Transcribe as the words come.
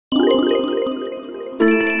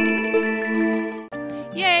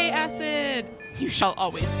You shall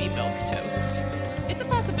always be milquetoast. It's a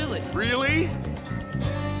possibility. Really?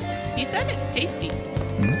 He said it's tasty.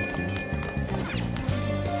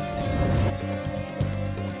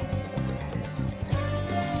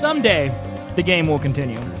 Someday, the game will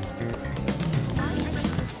continue.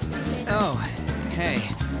 Oh, hey.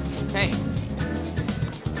 Hey.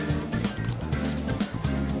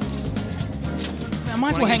 I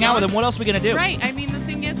might as well hang out with him. What else are we gonna do? Right. I mean, the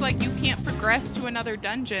thing is, like, you can't progress to another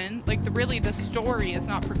dungeon. Like, really, the story is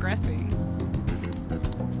not progressing.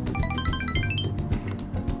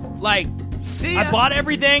 Like, See ya. I bought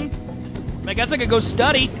everything. I guess I could go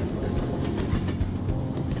study.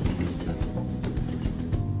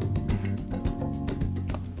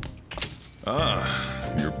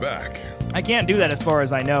 Ah, you're back. I can't do that as far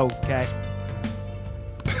as I know, okay?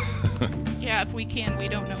 Yeah, if we can, we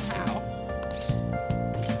don't know how.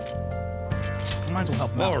 I might as well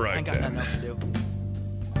help him out. All right, I ain't got then. nothing else to do.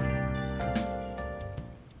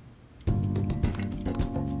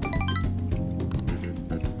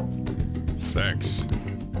 Thanks.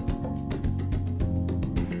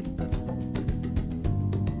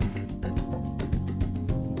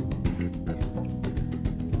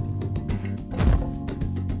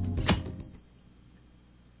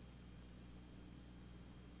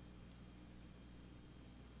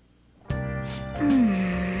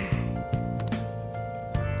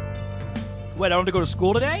 Wait, I don't have to go to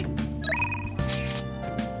school today?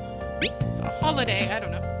 It's a holiday. I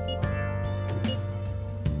don't know.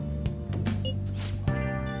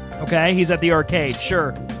 Okay, he's at the arcade,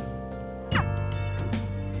 sure.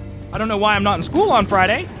 I don't know why I'm not in school on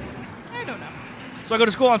Friday. I don't know. So I go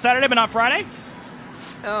to school on Saturday, but not Friday?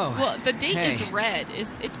 Oh. Well, the date hey. is red.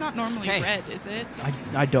 It's not normally Hey. red, is it?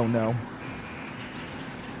 I don't know.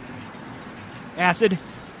 Acid,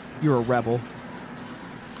 you're a rebel.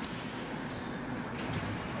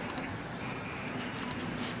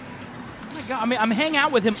 Oh my god, I mean, I'm hanging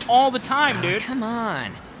out with him all the time, dude. Come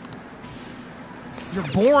on. You're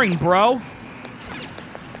boring, bro.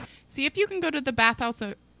 See if you can go to the bathhouse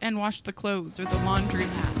and wash the clothes or the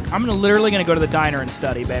laundromat. I'm literally gonna go to the diner and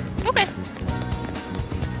study, babe. Okay.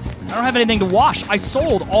 I don't have anything to wash. I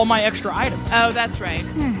sold all my extra items. Oh, that's right.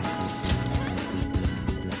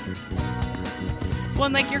 Well,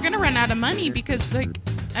 and, like, you're gonna run out of money because, like,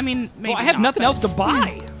 I mean, maybe Well, I have not, nothing but, else to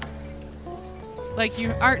buy. Like,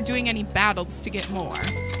 you aren't doing any battles to get more.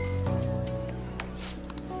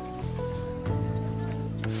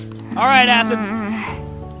 All right, Acid.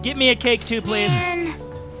 Get me a cake too, please.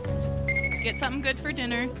 Get something good for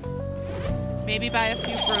dinner. Maybe buy a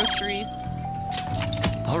few groceries.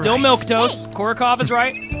 Still milk toast. Korokov is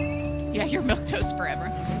right. Yeah, you're milquetoast forever.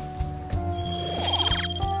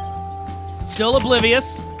 Still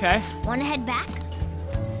oblivious. Okay. Want to head back?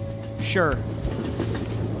 Sure.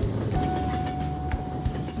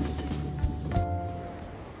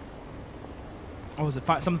 Oh, is it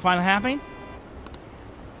something finally happening?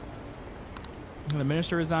 The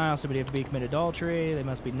minister resigned. Also, we have to be committed adultery. They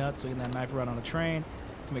must be nuts. So we can that knife run on a train.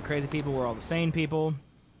 Commit crazy people. We're all the sane people.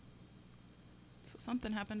 So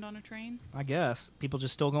something happened on a train. I guess people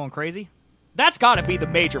just still going crazy. That's got to be the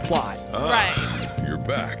major plot. Right. You're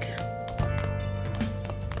back.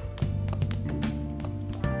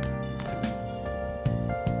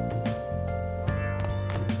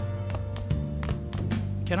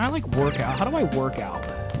 Can I like work out? How do I work out?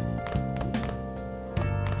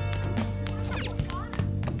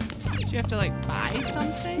 Do you have to, like, buy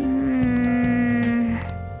something?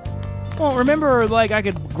 Well, remember, like, I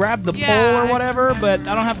could grab the Yeah, pole or I whatever, remember. but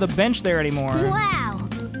I don't have the bench there anymore. Wow.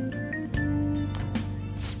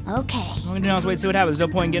 Okay. All we can do now is wait to see what happens. No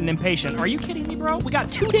point in getting impatient. Are you kidding me, bro? We got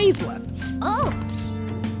 2 days left. Oh.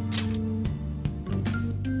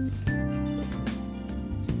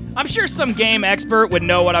 I'm sure some game expert would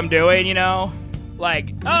know what I'm doing, you know?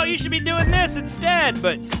 Like, oh, you should be doing this instead,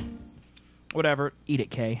 but whatever. Eat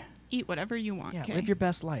it, Kay. Eat whatever you want, Yeah, okay? live your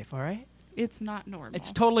best life, all right? It's not normal. It's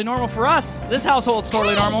totally normal for us. This household's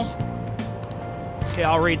totally normal. Okay,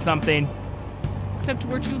 I'll read something. Except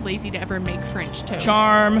we're too lazy to ever make French toast.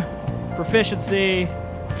 Charm, proficiency.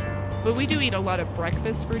 But we do eat a lot of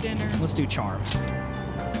breakfast for dinner. Let's do charm.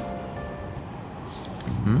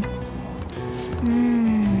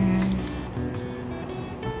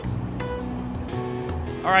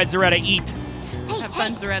 All right, Zaretta, eat. Have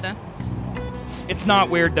fun, Zaretta. It's not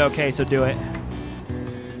weird though, okay, so do it.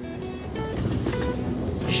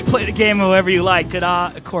 You should play the game however you like.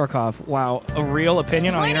 Ta-da. Korokov. Wow. A real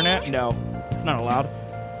opinion on the internet? No. It's not allowed.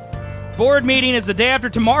 Board meeting is the day after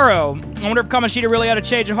tomorrow. I wonder if Kamoshida really had a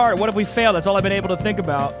change of heart. What if we fail? That's all I've been able to think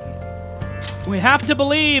about. We have to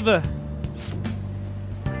believe.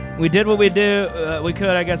 We did what we could.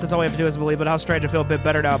 I guess that's all we have to do is believe. But how strange! I feel a bit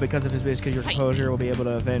better now because of his speech. Because your composure will be able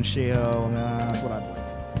to avenge Shio. That's what I believe.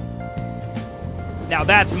 Now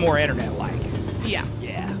that's more internet-like. Yeah.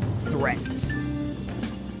 Yeah. Threats.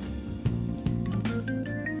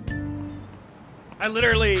 I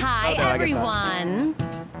literally. Hi, everyone.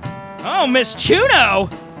 Oh, Miss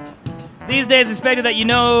Chuno! These days, expected that you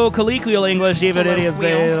know colloquial English, even idiots.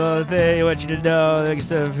 What you to know.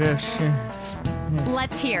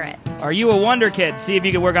 Let's hear it. Are you a wonder kid? See if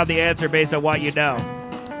you can work out the answer based on what you know.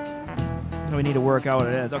 We need to work out what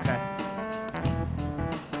it is. Okay.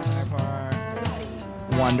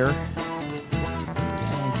 Wonder.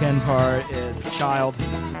 And Ken part is a child.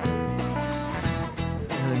 And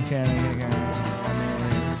then Ken.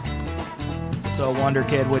 So Wonder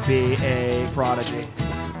Kid would be a prodigy.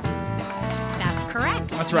 That's correct.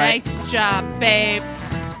 That's right. Nice job, babe.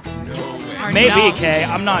 Maybe, Kay.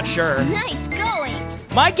 I'm not sure. Nice going.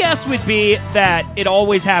 My guess would be that it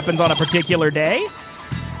always happens on a particular day.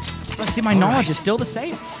 Let's see, my knowledge is still the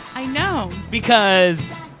same. I know.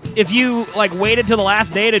 Because if you like waited till the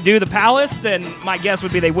last day to do the palace, then my guess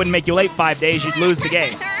would be they wouldn't make you late 5 days. You'd lose the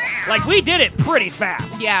game. Like, we did it pretty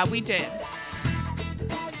fast. Yeah, we did.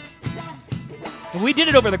 We did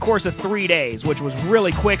it over the course of 3 days, which was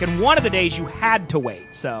really quick, and one of the days you had to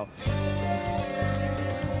wait, so.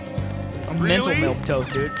 A mental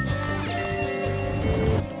milquetoast, dude.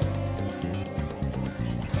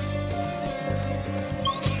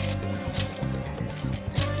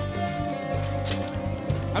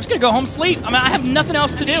 I'm just gonna go home sleep. I mean, I have nothing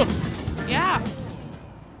else to do. Yeah.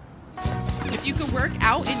 If you could work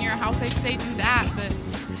out in your house, I'd say do that, but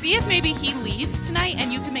see if maybe he leaves tonight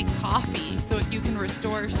and you can make coffee so you can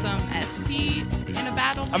restore some SP in a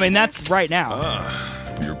battle. I mean, that's right now.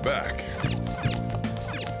 Ah, you're back.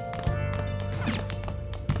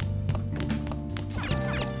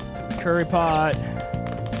 Curry pot.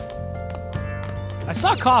 I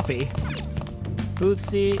saw coffee. Booth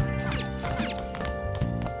seat.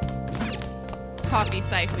 Coffee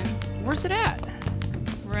siphon. Where's it at?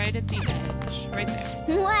 Right at the edge. Right there.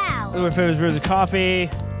 Wow. If it was brewed with coffee.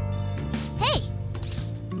 Hey.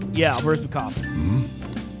 Yeah, I'll brew some coffee.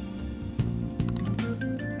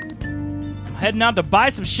 I'm heading out to buy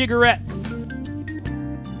some cigarettes.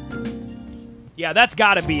 Yeah, that's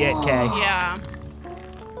gotta be it, Kay. Yeah.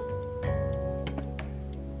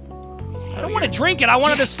 I don't want to drink it. I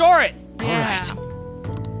wanted to store it. Yeah.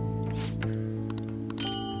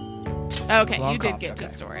 Okay, Long you did coffee, get to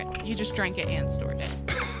okay. store it. You just drank it and stored it.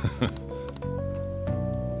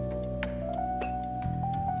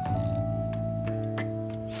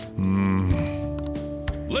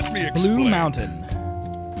 Let me explain. Blue Mountain.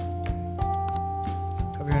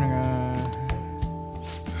 Coffee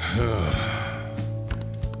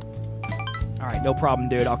All right, no problem,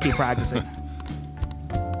 dude. I'll keep practicing.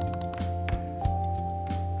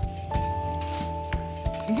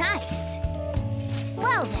 Nice.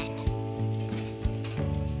 Well then.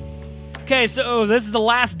 Okay, so this is the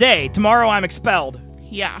last day. Tomorrow I'm expelled.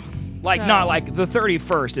 Yeah. Like, So- not like the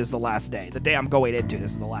 31st is the last day. The day I'm going into,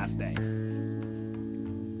 this is the last day.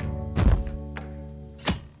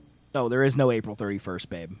 Oh, there is no April 31st,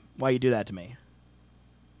 babe. Why you do that to me?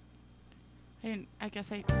 I guess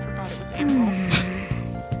I forgot it was April.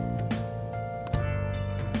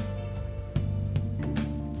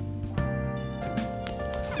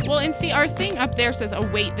 Well, and see, our thing up there says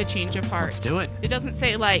await the change of heart. Let's do it. It doesn't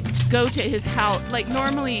say, like, go to his house. Like,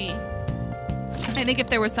 normally, I think if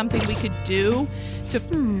there was something we could do to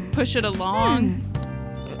push it along,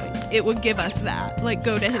 it would give us that. Like,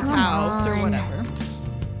 go to his Come house or on. whatever.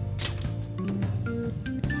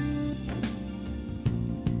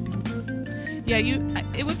 Yeah,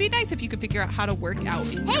 it would be nice if you could figure out how to work out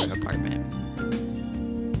in your apartment.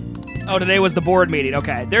 Oh, today was the board meeting.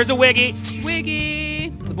 Okay, there's a Wiggy. Wiggy!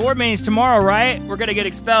 The board meeting's tomorrow, right? We're gonna get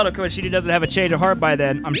expelled. Of course, she doesn't have a change of heart by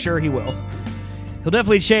then. I'm sure he will. He'll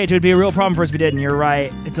definitely change. It would be a real problem for us if he didn't. You're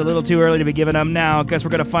right. It's a little too early to be giving up now. Guess we're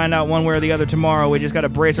gonna find out one way or the other tomorrow. We just gotta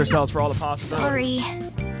brace ourselves for all the possibilities. Sorry.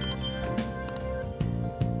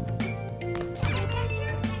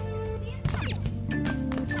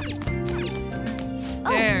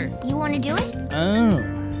 There. You want to do it? Oh.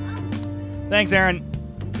 Thanks, Aaron.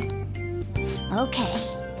 Okay.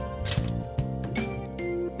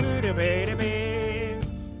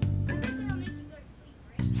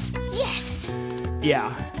 Yes.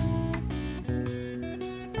 Yeah.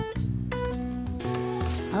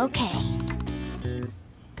 Okay.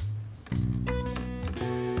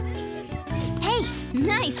 Hey,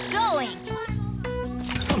 nice going.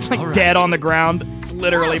 I'm like dead on the ground. It's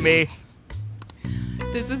literally me.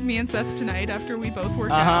 This is me and Seth tonight after we both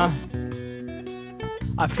work out.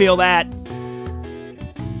 I feel that.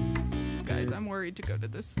 Guys, I'm worried to go to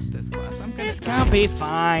this class. I'm gonna It's die. gonna be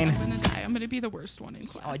fine. I'm gonna die. I'm gonna be the worst one in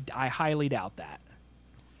class. I highly doubt that.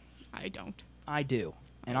 I don't. I do.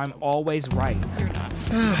 And I'm always right. You're not.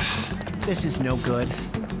 This is no good.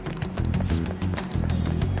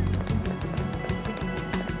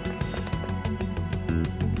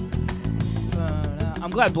 I'm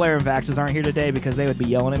glad Blair and Vaxes aren't here today because they would be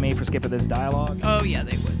yelling at me for skipping this dialogue. Oh yeah,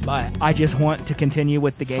 they would. But I just want to continue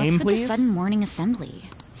with the game, What's with please. the sudden morning assembly?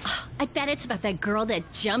 I bet it's about that girl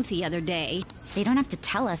that jumped the other day. They don't have to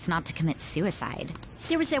tell us not to commit suicide.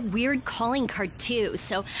 There was that weird calling card too,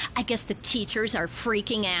 so I guess the teachers are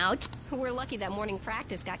freaking out. We're lucky that morning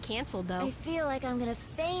practice got canceled though. I feel like I'm gonna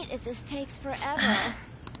faint if this takes forever.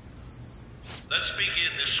 Let's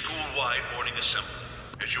begin this school-wide morning assembly.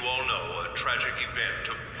 As you all know, a tragic event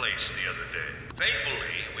took place the other day.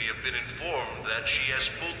 Thankfully, we have been informed that she has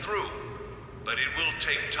pulled through, but it will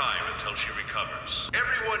take time until she recovers.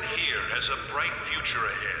 Everyone here has a bright future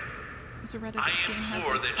ahead. Zoretta, I this game has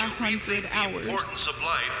implore like that you 100 rethink the hours. importance of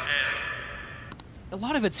life and... A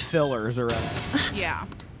lot of it's fillers already. Yeah.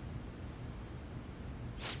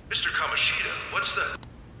 Mr. Kamashita, what's the...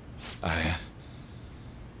 I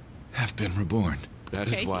have been reborn. That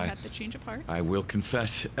Okay, is he why had the change of heart. I will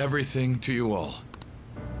confess everything to you all.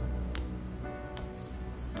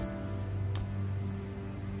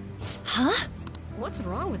 Huh? What's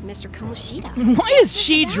wrong with Mr. Kamoshida? Why is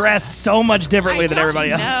she dressed so much differently than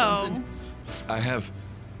everybody else? No. I have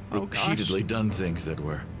Oh, gosh. repeatedly done things that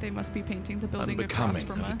were They must be painting the building across unbecoming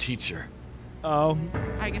from of a us. teacher. Oh,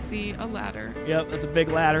 I can see a ladder. yep, that's a big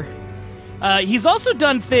ladder. He's also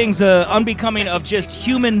done things unbecoming of just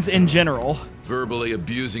humans in general. Verbally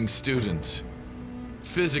abusing students,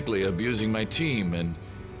 physically abusing my team, and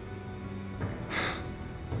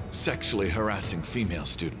sexually harassing female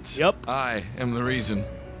students. Yep. I am the reason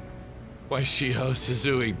why Shiho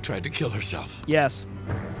Suzui tried to kill herself. Yes.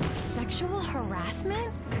 Sexual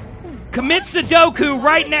harassment? Commit Sudoku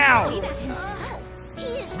right now! He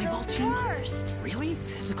is Volleyball the team? worst. Really?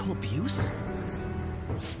 Physical abuse?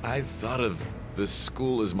 I thought of this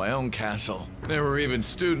school as my own castle. There were even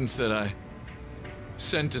students that I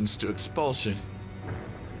sentenced to expulsion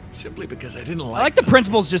simply because I didn't like I like the them.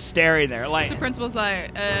 principal's just staring there. Like, The principal's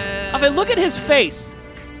like, I mean, look at his face.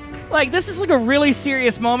 Like, this is like a really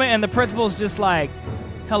serious moment, and the principal's just like,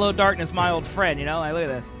 hello, darkness, my old friend, you know? Like, look at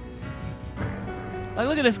this. Like,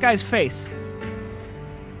 look at this guy's face.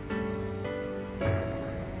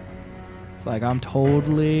 It's like, I'm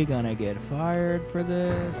totally gonna get fired for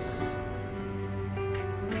this.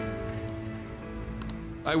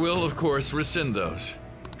 I will, of course, rescind those.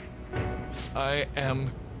 I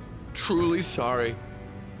am truly sorry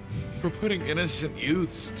for putting innocent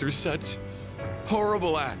youths through such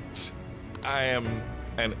horrible acts. I am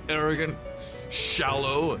an arrogant,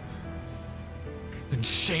 shallow, and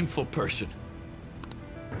shameful person.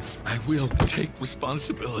 I will take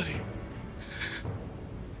responsibility.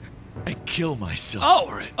 I kill myself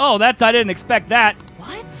for it. Oh, that I didn't expect that.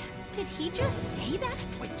 What? Did he just say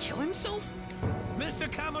that? Wait, kill himself? Mr.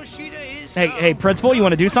 Kamoshida is... Hey, principal, you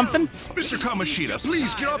want to do something? Mr. Kamoshida,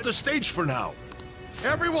 please get off the stage for now.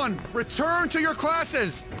 Everyone, return to your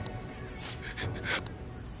classes!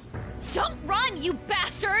 Don't run, you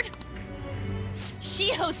bastard!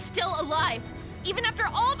 Shiho's still alive, even after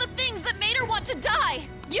all the things that made her want to die!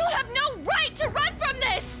 You have no right to run from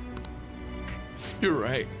this! You're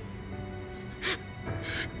right.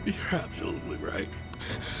 You're absolutely right.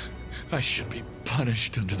 I should be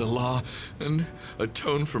punished under the law and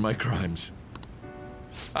atone for my crimes.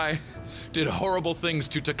 I did horrible things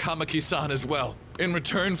to Takamaki-san as well. In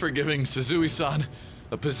return for giving Suzui-san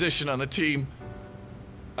a position on the team,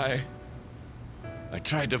 I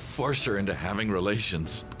tried to force her into having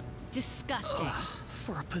relations. Disgusting.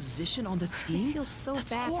 For a position on the team? I feel so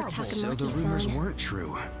That's bad horrible. for So the rumors Takamaki-san. weren't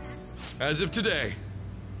true. As of today,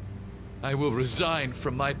 I will resign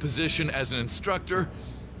from my position as an instructor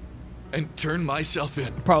and turn myself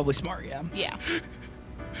in. Probably smart, yeah. yeah.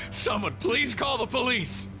 Someone please call the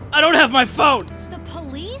police! I don't have my phone. The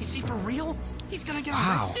police? Is he for real? He's gonna get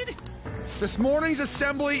Wow. arrested? This morning's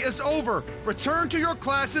assembly is over. Return to your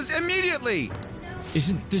classes immediately.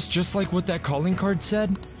 Isn't this just like what that calling card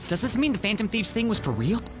said? Does this mean the Phantom Thieves thing was for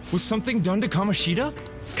real? Was something done to Kamoshida?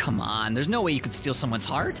 Come on, there's no way you could steal someone's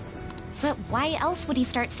heart. But why else would he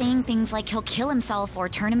start saying things like he'll kill himself or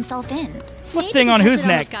turn himself in? What Maybe thing on because whose it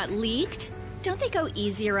neck? almost got leaked. Don't they go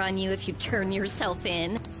easier on you if you turn yourself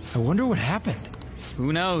in? I wonder what happened.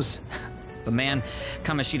 Who knows? But man,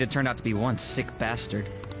 Kamoshida turned out to be one sick bastard.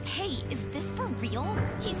 Hey, is this for real?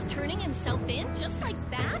 He's turning himself in just like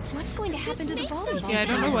that? What's going to happen to the volleyball? Yeah, I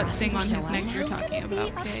don't know what thing on his Show neck us. you're talking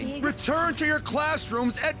about, Kay. Return to your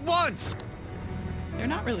classrooms at once! They're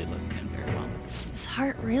not really listening very well. His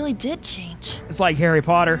heart really did change. It's like Harry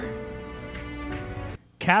Potter.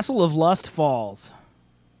 Castle of Lust Falls.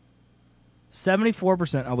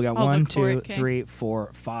 74%. Oh, we got Oh, 1, look for 2, it, Kay. 3, 4,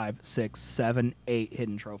 5, 6, 7, 8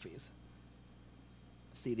 hidden trophies.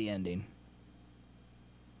 See the ending.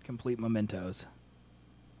 Complete mementos.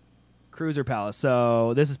 Cruiser Palace.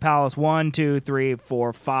 So this is Palace 1, 2, 3,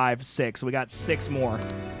 4, 5, 6. So we got 6 more,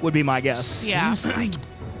 would be my guess. Yeah. Seems like...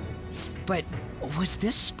 But was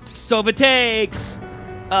this... So if it takes,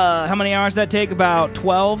 how many hours did that take? About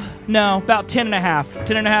 12? No, about 10 and a half.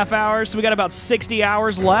 10 and a half hours. So we got about 60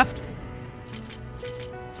 hours left.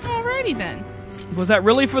 Alrighty then. Was that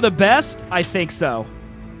really for the best? I think so.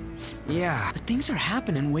 Yeah, but things are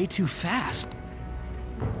happening way too fast.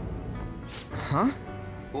 Huh?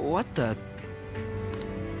 What the...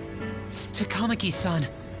 Takamaki-san,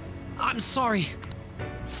 I'm sorry.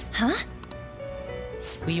 Huh?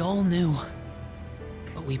 We all knew,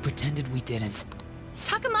 but we pretended we didn't.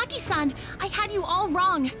 Takamaki-san, I had you all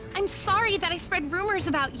wrong. I'm sorry that I spread rumors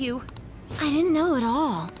about you. I didn't know at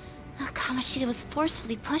all. Kamoshida was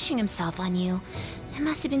forcefully pushing himself on you. It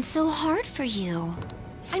must have been so hard for you.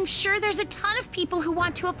 I'm sure there's a ton of people who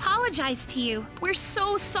want to apologize to you. We're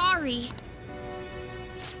so sorry.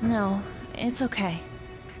 No, it's okay.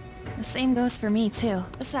 The same goes for me, too.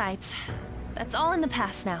 Besides, that's all in the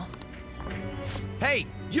past now. Hey,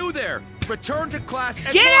 you there! Return to class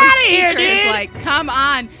at Get once! out of here, Teacher is dude! like, come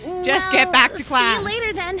on, just get back to class. See you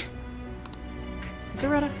later, then.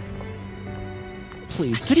 Zaretta.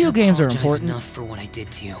 Please, video games are Apologize important. enough for what I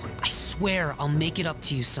did to you. I swear I'll make it up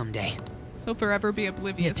to you someday. He'll forever be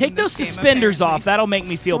oblivious. Yeah, take in those this game, suspenders apparently. off. That'll make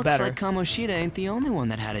me feel Looks better. like Kamoshida ain't the only one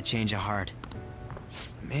that had a change of heart.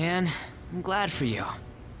 Man, I'm glad for you.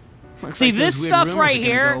 Looks See, like those this weird stuff rumors right are gonna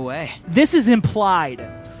here, go away. this is implied.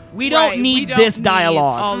 We don't Right, need we don't this need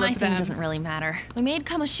dialogue. all My of thing them. doesn't really matter. We made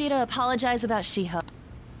Kamoshida apologize about Shiho.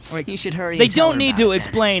 You should hurry. They and tell don't her need about to it, then.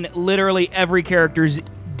 explain literally every character's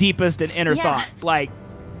deepest and inner Yeah. thought. Like,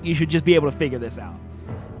 you should just be able to figure this out.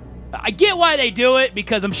 I get why they do it,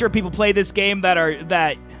 because I'm sure people play this game that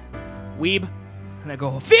weeb, and they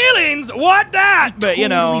go, feelings, what that? But, you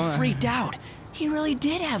know. Totally freaked out. He really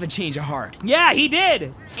did have a change of heart. Yeah, he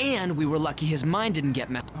did. And we were lucky his mind didn't get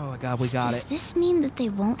messed. Oh my god, we got Does it. this mean that they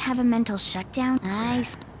won't have a mental shutdown?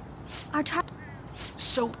 Nice. Our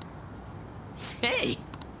So, hey.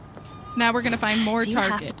 So now we're gonna find more Do you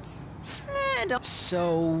have to- targets.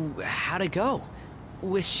 So, how'd it go?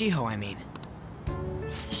 With Shiho, I mean.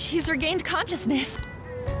 She's regained consciousness.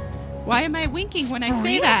 Why am I winking when I For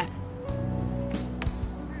say real? that?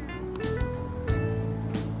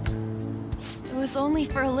 It was only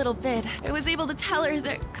for a little bit. I was able to tell her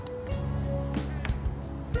that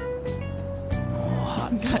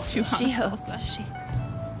Got too hot Shiho. salsa.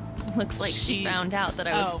 She looks like she She's- found out that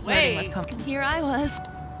I was Oh, flirting wait. with Here I was.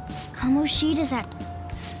 Kamoshida's at.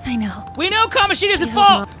 I know. We know Kamoshida's at Shiho's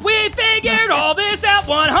fault. not- We figured all this out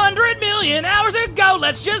 100 million hours ago.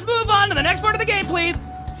 Let's just move on to the next part of the game, please.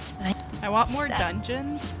 I want more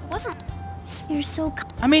dungeons. Wasn't. You're so.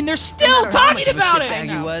 I mean, they're No still matter how much talking of a about shitbag it.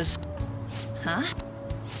 he was. Huh?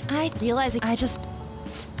 I realize I just.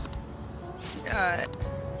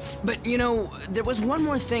 But you know, there was one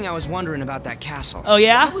more thing I was wondering about that castle. Oh,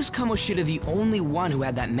 yeah? Why was Kamoshida the only one who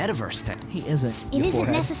had that metaverse thing? He isn't. It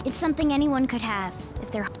isn't necessary. It's something anyone could have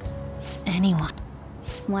if they're. Anyone.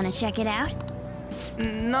 Want to check it out?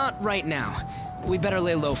 Not right now. We better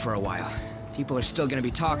lay low for a while. People are still gonna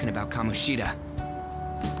be talking about Kamoshida.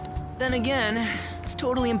 Then again, it's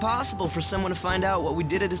totally impossible for someone to find out what we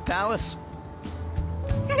did at his palace.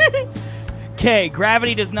 Okay,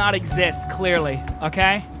 gravity does not exist, clearly.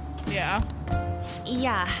 Okay? Yeah.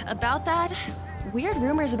 Yeah, about that, weird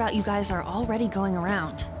rumors about you guys are already going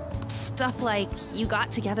around. Stuff like you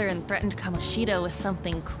got together and threatened Kamoshida with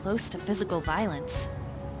something close to physical violence.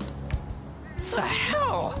 The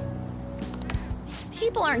hell?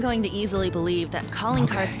 People aren't going to easily believe that calling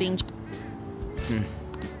cards being.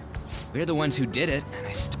 We're the ones who did it,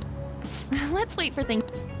 and Let's wait for things.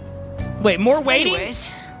 Wait, more waiting?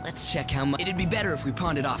 Anyways, let's check how much. It'd be better if we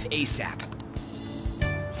pawned it off ASAP.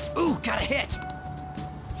 Ooh, got a hit!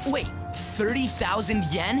 Wait, 30,000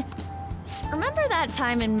 yen? Remember that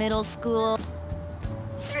time in middle school?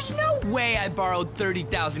 There's no way I borrowed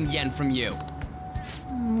 30,000 yen from you.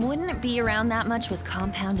 Wouldn't it be around that much with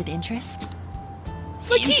compounded interest?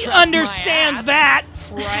 Like, he Interest understands my that.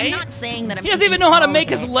 I'm Right? not saying that I'm. He doesn't even taking know how to all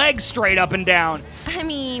make of his it. legs straight up and down. I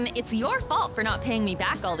mean, it's your fault for not paying me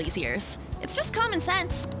back all these years. It's just common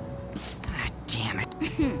sense. Damn it.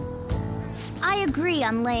 I agree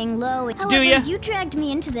on laying low. However, Do ya? you dragged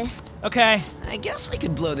me into this. Okay. I guess we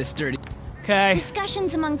could blow this dirty. Okay.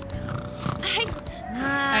 Discussions among...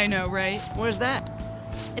 I know, right? Where's that?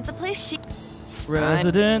 It's a place she...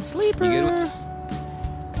 Resident sleeper. You good?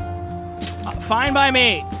 Fine by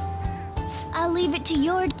me. I'll leave it to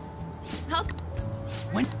your... How...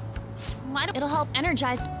 When? Why don't... It'll help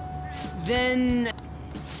energize... Then...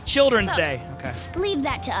 Children's Day. Okay. Leave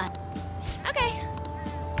that to us. Okay.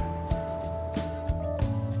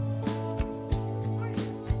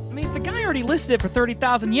 I mean, if the guy already listed it for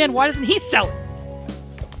 30,000 yen, why doesn't he sell it?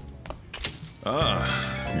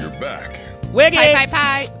 Ah, you're back. Wiggy!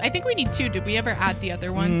 Pie. I think we need 2. Did we ever add the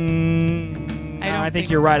other one? No, I think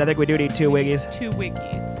you're right. I think we do need 2 Wiggies. 2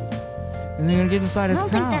 Wiggies. Is he gonna get inside I his don't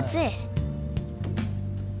think pallet? that's it.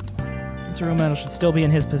 This real medal should still be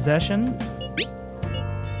in his possession.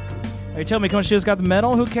 Are you telling me Kamoshida's got the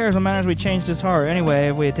medal? Who cares? What matters we changed his heart. Anyway,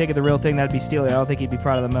 if we had taken the real thing, that'd be stealing. I don't think he'd be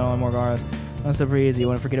proud of the medal anymore, regardless. That's super easy. You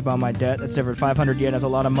want to forget about my debt? That's different. 500 yen is a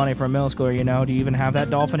lot of money for a middle schooler, you know. Do you even have that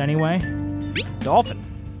dolphin anyway? Dolphin?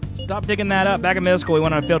 Stop digging that up. Back in middle school, we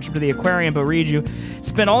went on a field trip to the aquarium, but Riju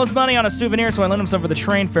spent all his money on a souvenir, so I lent him some for the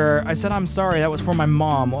train fare. I said, I'm sorry, that was for my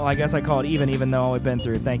mom. Well, I guess I call it even though all we've been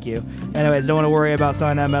through. Thank you. Anyways, don't want to worry about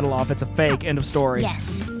selling that medal off. It's a fake. End of story.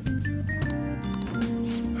 Yes.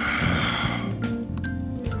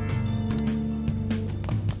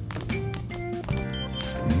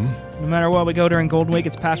 No matter what, we go during Golden Week.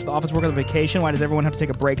 It's past with office work or vacation. Why does everyone have to take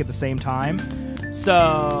a break at the same time?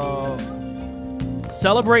 So,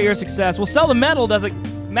 celebrate your success. Well, sell the medal doesn't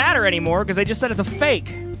matter anymore because they just said it's a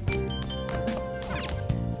fake.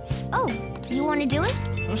 Oh, you want to do it?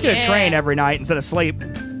 I'm just going to train every night instead of sleep.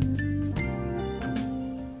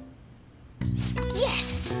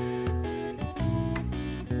 Yes.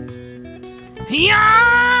 Yeah!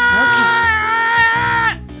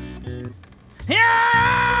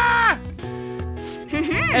 Yeah!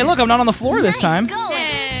 Hey, look, I'm not on the floor this time.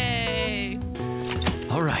 Hey!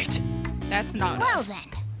 All right. That's not Well us.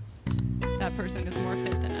 then. That person is more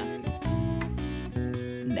fit than us.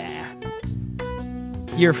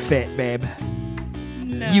 Nah. You're fit, babe.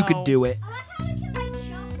 No. You could do it. I like how he can like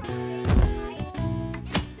jump from amazing heights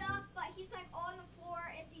and stuff, but he's like on the floor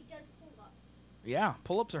if he does pull-ups. Yeah,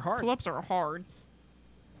 pull-ups are hard. Pull-ups are hard.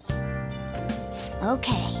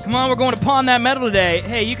 Okay. Come on, we're going to pawn that medal today.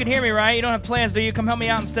 Hey, you can hear me, right? You don't have plans, do you? Come help me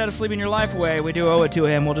out instead of sleeping your life away. We do owe it to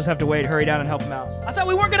him. We'll just have to wait. Hurry down and help him out. I thought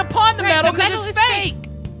we weren't going to pawn the medal the because medal it's is fake.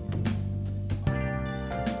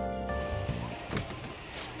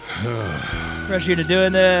 Pressure you to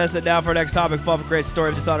doing this. And now for our next topic, fall for great story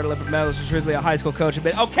of dishonored Olympic medalist was originally a high school coach.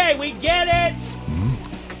 Okay, we get it!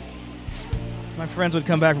 My friends would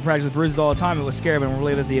come back from practice with bruises all the time. It was scary, but we're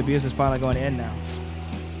relieved that the abuse is finally going to end now.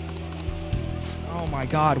 Oh my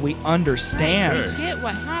god, we understand. I get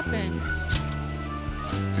what happened.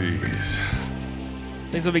 Jeez.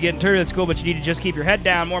 Things will be getting tired at school, but you need to just keep your head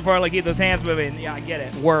down. More importantly, keep those hands moving. Yeah, I get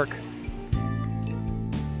it. Work.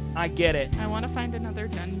 I get it. I want to find another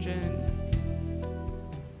dungeon.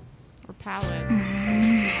 Or palace.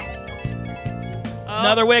 It's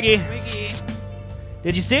another Wiggy. Wiggy.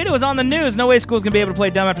 Did you see it? It was on the news. No way school's gonna be able to play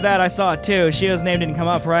dumb after that. I saw it too. Shio's name didn't come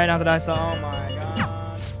up, right? Not that I saw. Oh my god.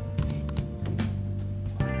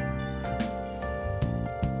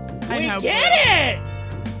 I know, get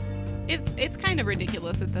it! It's kind of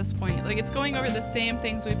ridiculous at this point. Like, it's going over the same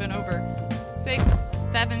things we've been over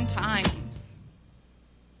 6-7 times.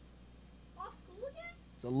 Off school again?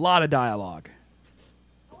 It's a lot of dialogue.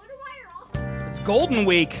 I wonder why you're off school. It's Golden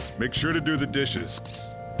Week. Make sure to do the dishes.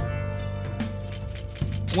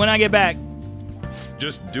 When I get back.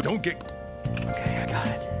 Don't get... Okay, I got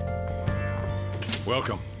it.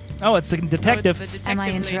 Welcome. Oh, it's the detective. Oh, it's the detective Am I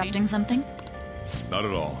lady. interrupting something? Not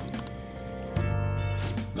at all.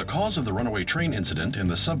 The cause of the runaway train incident in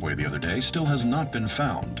the subway the other day still has not been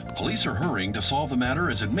found. Police are hurrying to solve the matter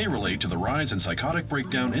as it may relate to the rise in psychotic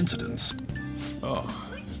breakdown incidents. Oh,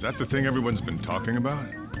 is that the thing everyone's been talking about?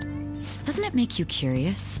 Doesn't it make you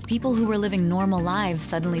curious? People who were living normal lives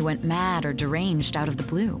suddenly went mad or deranged out of the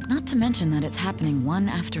blue. Not to mention that it's happening one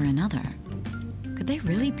after another. Could they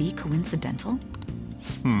really be coincidental?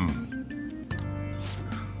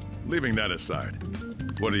 Leaving that aside,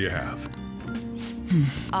 what do you have?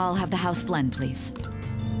 I'll have the house blend, please.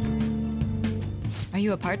 Are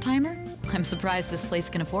you a part-timer? I'm surprised this place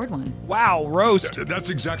can afford one. Wow, roast. That's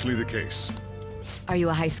exactly the case. Are you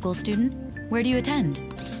a high school student? Where do you attend?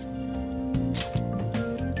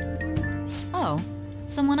 Oh,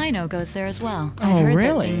 Someone I know goes there as well. Oh, I've heard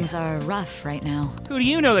really? that things are rough right now. Who do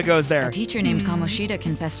you know that goes there? A teacher named Kamoshida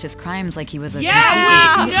confessed his crimes like he was a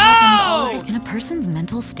Yeah, complete- we It happened all know! in a person's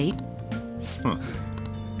mental state. Huh.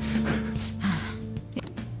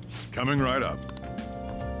 Coming right up.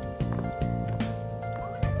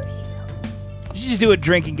 You should just do a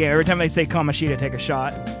drinking game. Every time they say Kamoshida, take a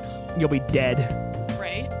shot. You'll be dead.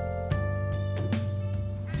 Right?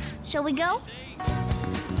 Shall we go?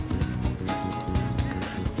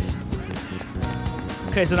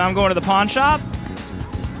 Okay, so now I'm going to the pawn shop.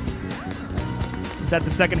 Is that the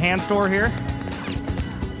second-hand store here?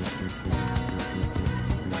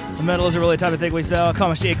 The metal isn't really the type of thing we sell.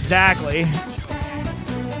 Kamoshida, exactly.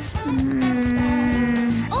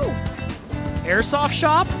 Oh! Airsoft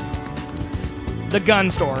shop? The gun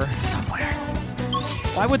store. Somewhere.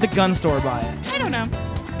 Why would the gun store buy it? I don't know.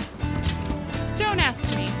 Don't ask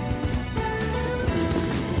me.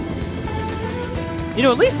 You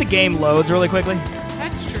know, at least the game loads really quickly.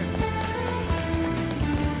 That's true.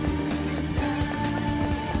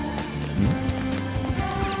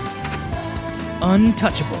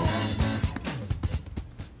 Untouchable.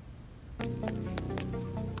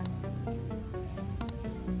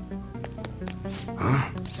 Huh?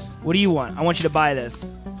 What do you want? I want you to buy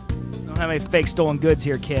this. I don't have any fake stolen goods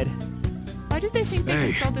here, kid. Why do they think they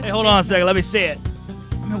can sell this? Hey, hold on a second. Let me see it.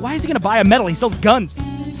 I mean, why is he gonna buy a medal? He sells guns.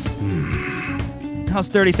 How's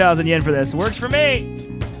 30,000 yen for this? Works for me.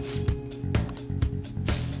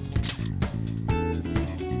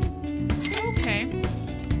 Okay.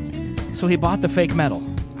 So he bought the fake medal.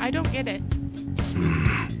 I don't get it.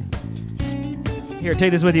 Here,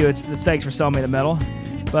 take this with you. It's thanks for selling me the medal.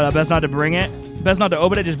 But best not to bring it. Best not to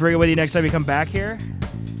open it. Just bring it with you next time you come back here.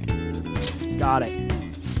 Got it.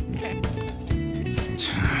 Okay.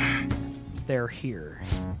 They're here.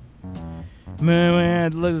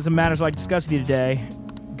 Man, look at some matters I'd like to discuss with you today.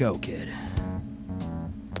 Go, kid.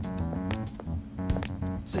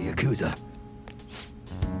 So, Yakuza.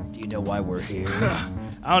 Do you know why we're here? I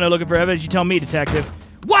don't know, looking for evidence. You tell me, detective.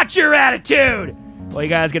 What's your attitude? Well, you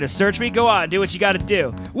guys gonna search me? Go on, do what you gotta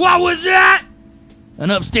do. What was that?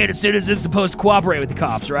 An upstanding citizen's supposed to cooperate with the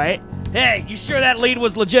cops, right? Hey, you sure that lead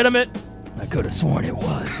was legitimate? I could have sworn it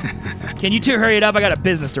was. Can you two hurry it up? I got a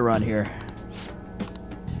business to run here.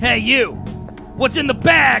 Hey, you! What's in the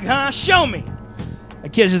bag, huh? Show me! A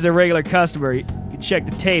kid's just a regular customer. You can check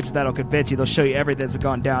the tapes. That'll convince you. They'll show you everything that's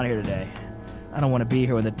gone down here today. I don't want to be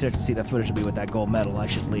here when the detectives see that footage of me with that gold medal. I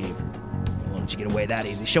should leave. Why don't you get away that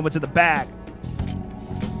easy? Show what's in the bag.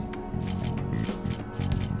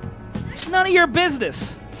 It's none of your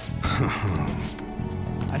business.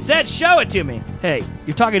 I said show it to me. Hey,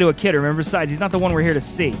 you're talking to a kid, remember? Besides, he's not the one we're here to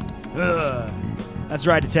see. Ugh. That's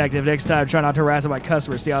right, detective. Next time, try not to harass my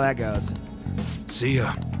customers. See how that goes. See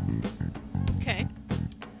ya. Okay.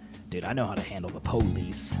 Dude, I know how to handle the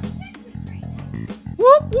police.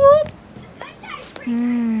 Whoop, whoop.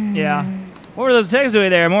 Yeah. What were those detectives doing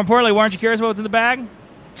there? More importantly, weren't you curious about what's in the bag?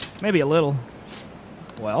 Maybe a little.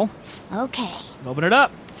 Well. Okay. Let's open it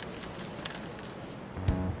up.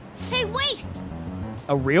 Hey, wait!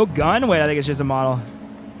 A real gun? Wait, I think it's just a model.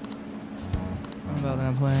 What about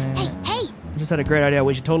that plane? Hey! I just had a great idea.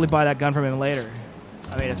 We should totally buy that gun from him later.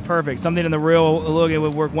 I mean, it's perfect. Something in the real Logan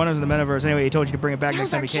would work wonders in the metaverse. Anyway, he told you to bring it back next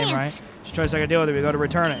time he came, right? Just try to strike a deal with it. We go to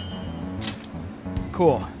return it.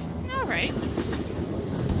 Cool. All right.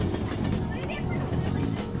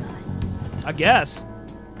 I guess.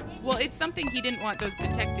 Well, it's something he didn't want those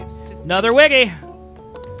detectives to see. Another wiggy.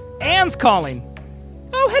 Anne's calling.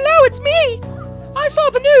 Oh, hello, it's me. I saw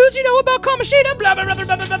the news, you know, about Kamoshida. Blah, blah, blah, blah,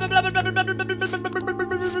 blah, blah, blah, blah, blah, blah, blah,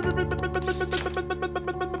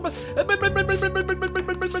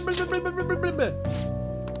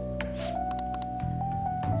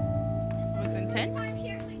 This was intense.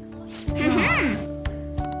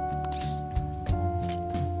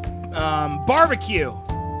 Barbecue.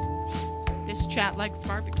 This chat likes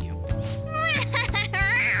barbecue.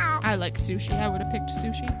 I like sushi. I would have picked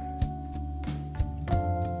sushi.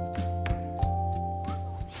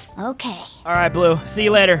 Okay. All right, Blue. See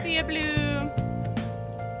you later. See ya, Blue.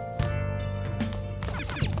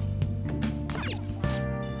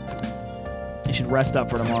 You should rest up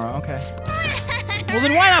for tomorrow. Okay. Well,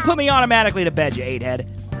 then why not put me automatically to bed, you 8-head?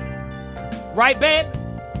 Right, babe?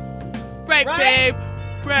 Right, babe.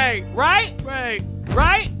 Right. Right? Right.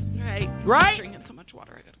 Right? Right. Right? Drinking so much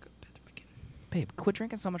water. I gotta go to the bathroom again. Babe, quit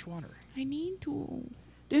drinking so much water. I need to.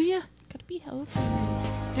 Do you? Gotta be healthy.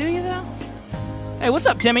 Do you, though? Hey, what's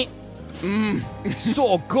up, Timmy? It's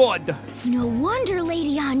so good. No wonder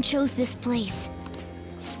Lady Ann chose this place.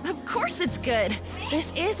 Of course it's good.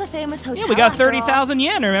 This is a famous hotel. Yeah, we got after all. 30,000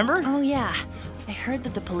 yen, remember? Oh, yeah. I heard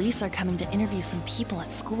that the police are coming to interview some people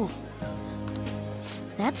at school.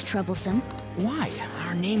 That's troublesome. Why?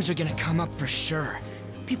 Our names are gonna come up for sure.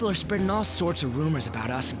 People are spreading all sorts of rumors about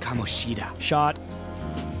us and Kamoshida. Shot.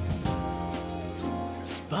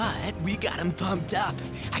 But we got him pumped up.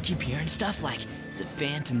 I keep hearing stuff like, the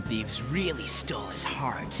Phantom Thieves really stole his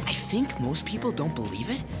heart. I think most people don't believe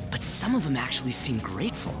it, but some of them actually seem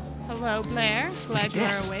grateful. Hello, Blair. Glad you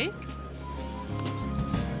are awake.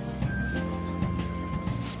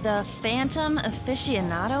 The Phantom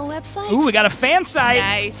Aficionado website? Ooh, we got a fan site.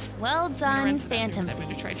 Nice. Well done, Phantom.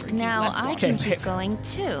 Now I can keep going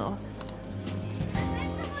too.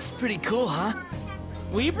 Pretty cool, huh?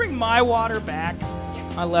 Will you bring my water back?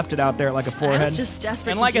 I left it out there like a forehead. I was just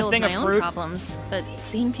desperate and to like deal a thing with my of own fruit. problems, but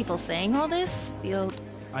seeing people saying all this, feel...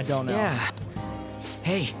 I don't know. Yeah.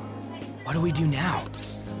 Hey, what do we do now?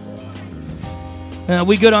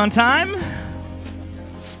 We good on time?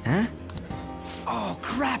 Huh? Oh,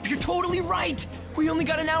 crap, you're totally right! We only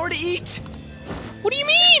got an hour to eat! What do you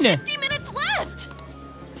mean? Just 50 minutes left!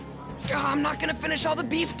 I'm not gonna finish all the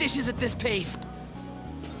beef dishes at this pace!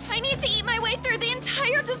 I need to eat my way through the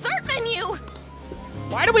entire dessert menu!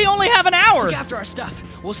 Why do we only have an hour? Look after our stuff.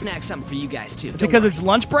 We'll snag something for you guys, too. Is it because it's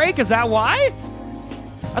lunch break? Is that why?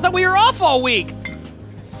 I thought we were off all week.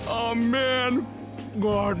 Oh, man.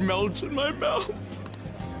 God melts in my mouth.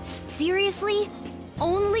 Seriously?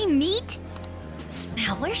 Only meat?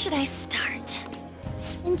 Now, where should I start?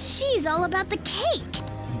 And she's all about the cake.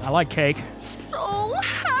 I like cake. So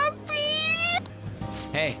happy!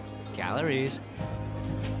 Hey, calories.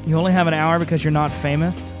 You only have an hour because you're not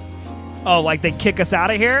famous? Oh, like they kick us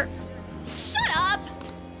out of here? Shut up!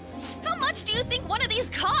 How much do you think one of these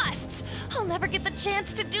costs? I'll never get the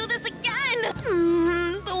chance to do this again!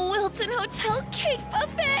 The Wilton Hotel Cake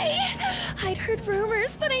Buffet! I'd heard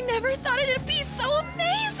rumors, but I never thought it'd be so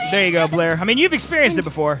amazing! There you go, Blair. I mean, you've experienced it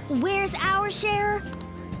before. Where's our share?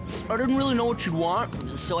 I didn't really know what you'd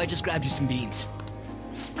want, so I just grabbed you some beans.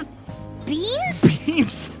 Beans?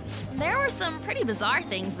 Beans? There were some pretty bizarre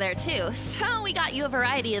things there, too, so we got you a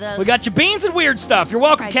variety of those. We got you beans and weird stuff. You're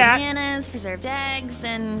welcome, fried Cat. bananas, preserved eggs,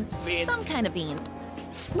 and some kind of bean.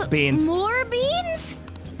 Beans. More beans?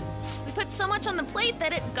 We put so much on the plate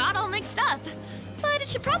that it got all mixed up. But it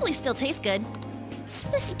should probably still taste good.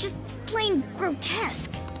 This is just plain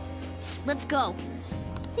grotesque. Let's go.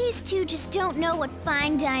 These two just don't know what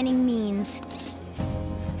fine dining means.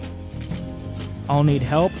 I'll need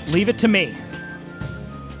help. Leave it to me.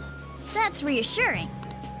 That's reassuring.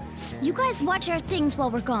 You guys watch our things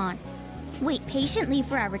while we're gone. Wait patiently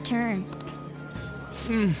for our return.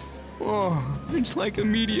 Oh, it's like a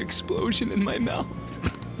meaty explosion in my mouth.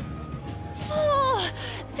 Oh,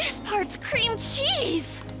 this part's cream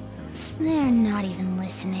cheese! They're not even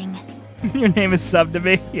listening. Your name is sub to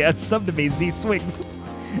me? Yeah, it's sub to me, zswiggs.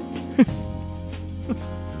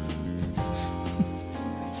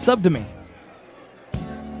 Sub to me.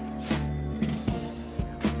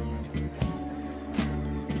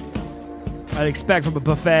 I'd expect from a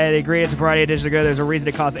buffet, the ingredients and variety of dishes are good. There's a reason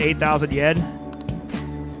it costs 8,000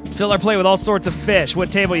 yen. Let's fill our plate with all sorts of fish.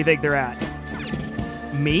 What table do you think they're at?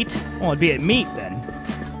 Meat? Well, it'd be at meat then.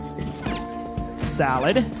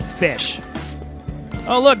 Salad. Fish.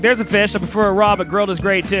 Oh, look, there's a fish. I prefer a raw, but grilled is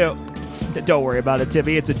great too. Don't worry about it,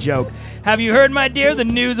 Tippy. It's a joke. Have you heard, my dear, the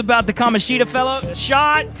news about the Kamoshida fellow?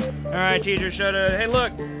 Shot? All right, teacher, shut up. Hey,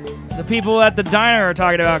 look. The people at the diner are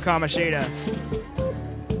talking about Kamoshida.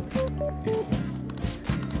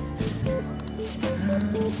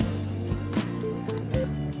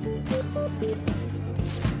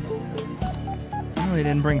 Oh, they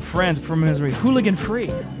didn't bring friends for misery. Hooligan free.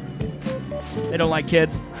 They don't like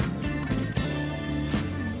kids.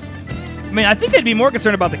 I mean, I think they'd be more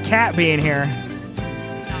concerned about the cat being here.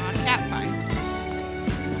 Nah, cat fine.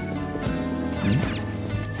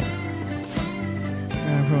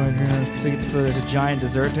 There's a giant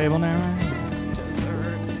dessert table now.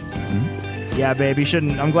 Dessert. Yeah, babe, you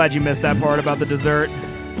shouldn't. I'm glad you missed that part about the dessert.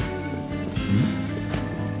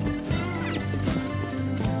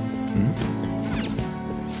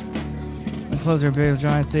 Close their big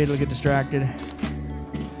giant seed, they'll get distracted.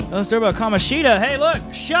 Oh, story about Kamoshida. Hey, look,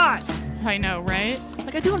 shot. I know, right?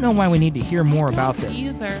 Like, I don't know why we need to hear more about this.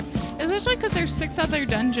 Either. Especially because there's 6 other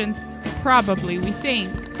dungeons, probably, we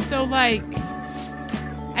think. So, like,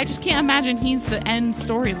 I just can't imagine he's the end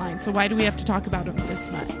storyline. So why do we have to talk about him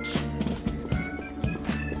this much?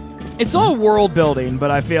 It's all world building,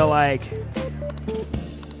 but I feel like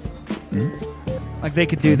they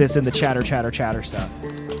could do this in the chatter stuff.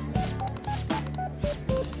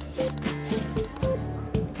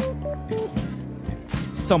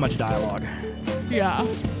 So much dialogue. Yeah.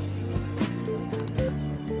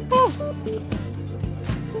 Oh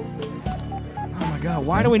my god,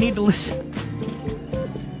 why do we need to listen?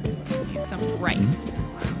 Need some rice.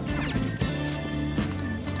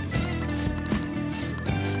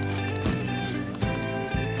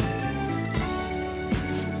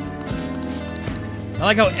 I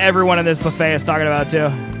like how everyone in this buffet is talking about it too.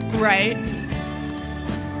 Right.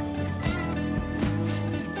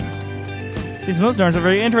 See, most nerds are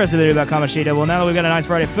very interested in about Kamoshida. Well, now that we've got a nice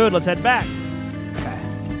variety of food, let's head back.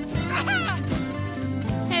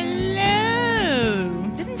 Hello.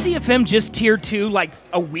 Didn't ZFM just tier 2 like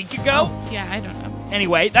a week ago? Oh, yeah, I don't know.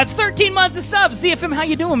 Anyway, that's 13 months of subs. ZFM, how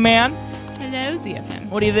you doing, man? Hello, ZFM.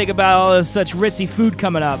 What do you think about all this such ritzy food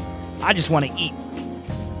coming up? I just want to eat.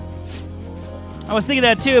 I was thinking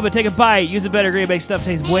that too, but take a bite. Use a better green baked stuff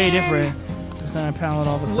tastes way different. It's on a palate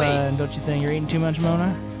all of a sudden. Don't you think you're eating too much,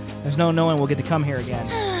 Mona? There's no knowing we'll get to come here again.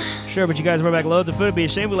 Sure, but you guys brought back loads of food. It'd be a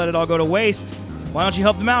shame we let it all go to waste. Why don't you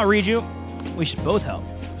help them out, Riju? We should both help.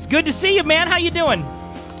 It's good to see you, man. How you doing?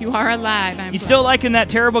 You are alive. You still liking that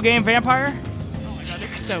terrible game, Vampire? Oh my god,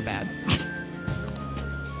 it's so bad.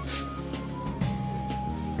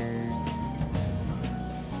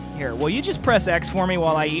 Here, will you just press X for me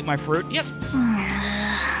while I eat my fruit? Yep.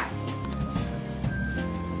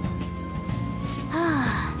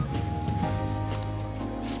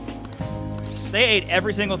 They ate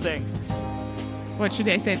every single thing. What should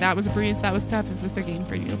I say? That was a breeze. That was tough. Is this a game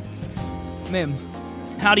for you? Mim,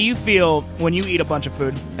 how do you feel when you eat a bunch of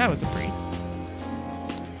food? That was a breeze.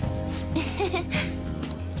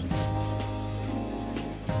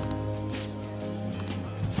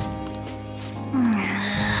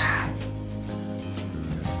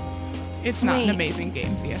 It's not an amazing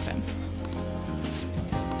game, ZFM.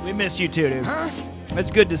 We miss you too, dude. Huh?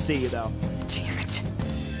 It's good to see you, though. Damn it.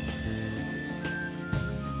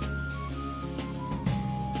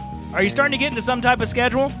 Are you starting to get into some type of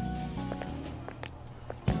schedule?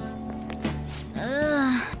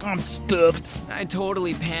 I'm stuffed. I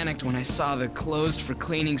totally panicked when I saw the closed for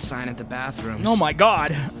cleaning sign at the bathrooms. Oh my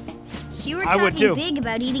god. You were I would talking too. big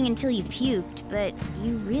about eating until you puked, but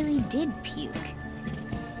you really did puke.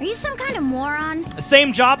 Are you some kind of moron?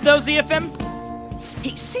 Same job though, ZFM?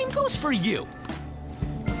 Hey, same goes for you.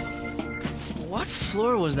 What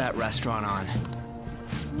floor was that restaurant on?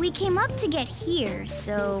 We came up to get here,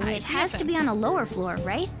 so it has to be on a lower floor,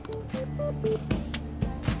 right?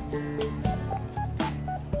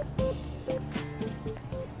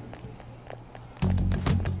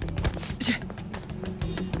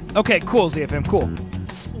 Okay, cool, ZFM, cool.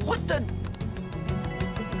 What the?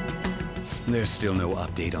 There's still no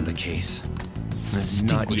update on the case.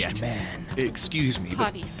 Not yet. Man. Excuse me, but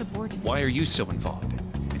Haughty subordinate. why are you so involved?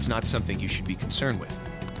 It's not something you should be concerned with.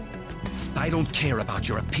 I don't care about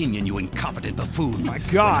your opinion, you incompetent buffoon. Oh my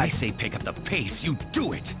god. When I say pick up the pace, you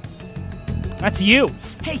do it. That's you.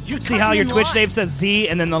 Hey, you're See how your Twitch name says Z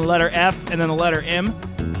and then the letter F and then the letter M?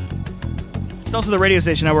 It's also the radio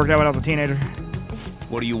station I worked at when I was a teenager.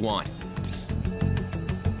 What do you want?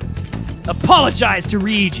 Apologize to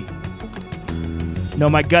Rigi. No,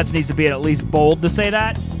 my guts needs to be at least bold to say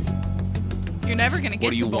that. You're never gonna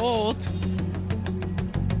get to bold.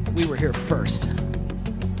 We were here first.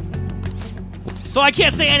 So I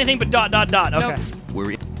can't say anything but ... Okay. Nope.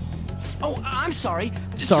 We're Oh, I'm sorry.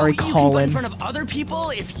 Sorry, so you Colin. can put in front of other people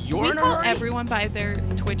if you're We in a call hurry? everyone by their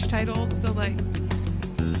Twitch title, so like.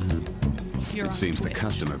 You're It on seems the Twitch.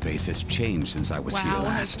 customer base has changed since I was here WoW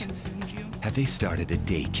has last. consumed you. Have they started a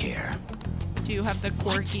daycare? Do you have the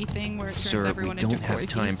quirky thing where it turns Sir, we everyone don't into have quirkies?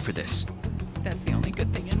 time for this. That's the only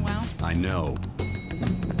good thing in WoW. I know.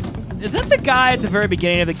 Is that the guy at the very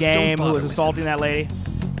beginning of the game who bother was with assaulting that lady?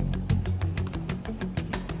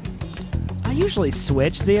 I usually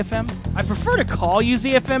switch ZFM. I prefer to call you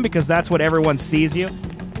ZFM because that's what everyone sees you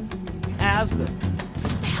as, but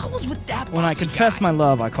What the hell was with that when I bossy confess guy? my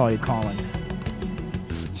love, I call you Colin.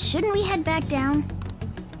 Shouldn't we head back down?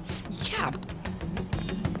 Yeah,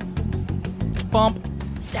 Bump.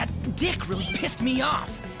 that dick really pissed me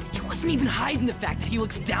off. He wasn't even hiding the fact that he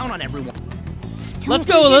looks down on everyone. Let's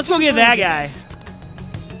go get that guy.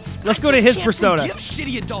 Let's go to his Can't persona. forgive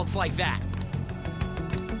shitty adults like that.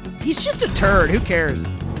 He's just a turd. Who cares?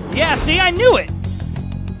 Yeah, see, I knew it.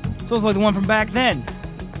 So it's like the one from back then.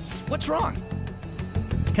 What's wrong?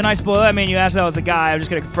 Can I spoil it? I mean, you asked if that was the guy. I'm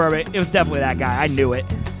just gonna confirm it. It was definitely that guy. I knew it.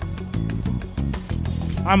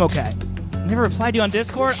 I'm okay. Never replied to you on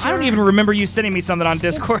Discord? I don't even remember you sending me something on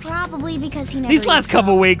Discord. It's probably because he never These last eats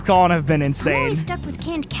couple well. weeks, Colin, have been I'm insane. always stuck with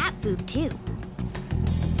canned cat food, too.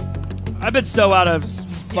 I've been so out of,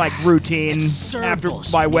 like, routine absurd after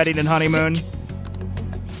bullshit. my Makes wedding me and honeymoon. sick.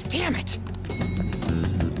 Damn it.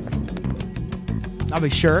 I'll be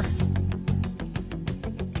sure.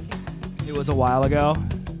 was a while ago.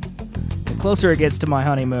 The closer it gets to my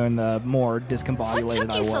honeymoon, the more discombobulated What took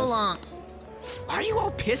I you was. so long? Why are you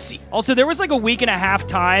all pissy? Also, there was like a week and a half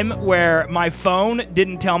time where my phone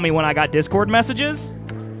didn't tell me when I got Discord messages.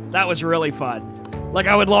 That was really fun. Like,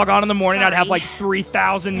 I would log on in the morning, I'd have like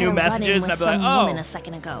 3,000 new messages, and I'd be like, woman oh, a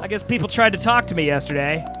second ago. I guess people tried to talk to me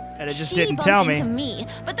yesterday, and it just didn't She tell bumped me. into me,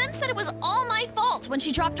 but then said it was all my fault when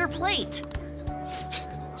she dropped her plate.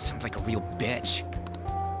 Sounds like a real bitch.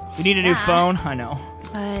 You need a new phone? I know.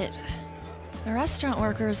 But the restaurant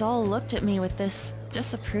workers all looked at me with this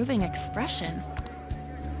disapproving expression.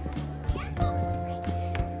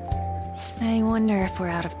 I wonder if we're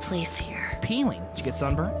out of place here. Peeling. Did you get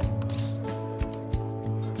sunburned?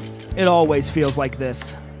 It always feels like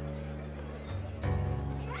this.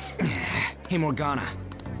 Hey, Morgana.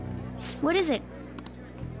 What is it?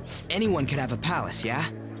 Anyone could have a palace, yeah?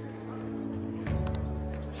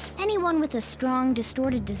 Anyone with a strong,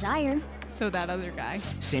 distorted desire. So that other guy.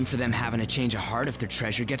 Same for them having a change of heart if their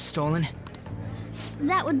treasure gets stolen?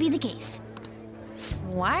 That would be the case.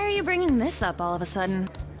 Why are you bringing this up all of a sudden?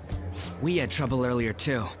 We had trouble earlier,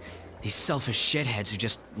 too. These selfish shitheads who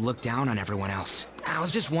just look down on everyone else. I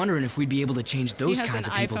was just wondering if we'd be able to change those He has kinds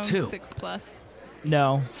an of people, iPhone too. 6 Plus.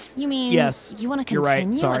 No. You mean Yes. you want to You're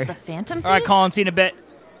continue right. Sorry. as the Phantom Thieves? All right, Colin, see you in a bit.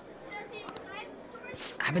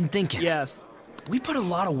 I've been thinking. Yes. We put a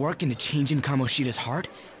lot of work into changing Kamoshida's heart,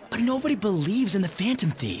 but nobody believes in the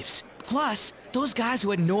Phantom Thieves. Plus, those guys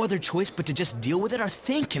who had no other choice but to just deal with it are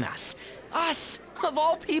thanking us. Us, of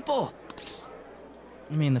all people.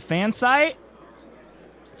 You mean the fan site?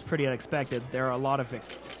 It's pretty unexpected. There are a lot of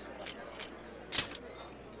victims.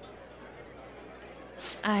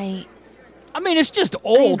 I mean, it's just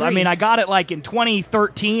old. I agree. mean, I got it like in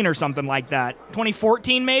 2013 or something like that.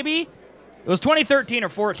 2014, maybe? It was 2013 or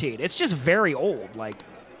 14. It's just very old. Like,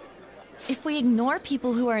 if we ignore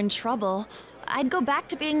people who are in trouble, I'd go back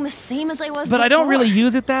to being the same as I was but before. I don't really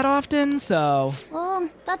use it that often, so Well,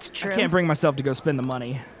 that's true. I can't bring myself to go spend the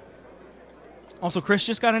money. Also, Chris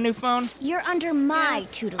just got a new phone. You're under my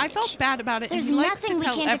tutelage. I felt bad about it. There's and he likes nothing to we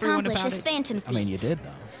tell can't everyone accomplish about as it. Phantom Thieves. I mean, you did, though.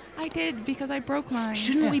 I did because I broke mine.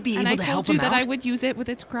 Shouldn't we be and able I to help told you him that out? I would use it with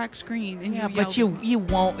its cracked screen. And Yeah, you but yelled. you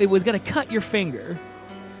won't. It was gonna cut your finger.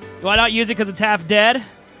 Do I not use it because it's half dead?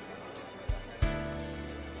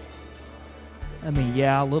 I mean,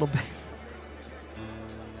 yeah, a little bit.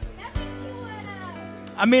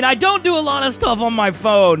 I mean, I don't do a lot of stuff on my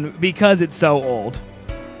phone because it's so old.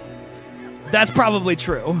 That's probably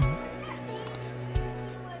true.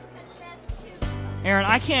 Aaron,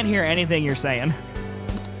 I can't hear anything you're saying.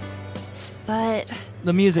 But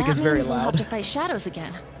The music that is very means we'll have loud. to fight shadows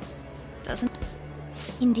again. Doesn't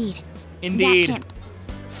Indeed. Indeed. That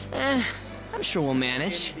can't... I'm sure we'll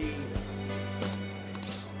manage.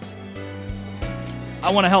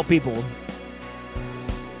 I want to help people.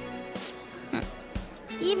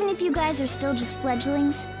 Even if you guys are still just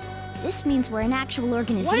fledglings, this means we're an actual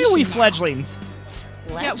organization. Why are we now. fledglings?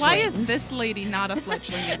 Yeah, why is this lady not a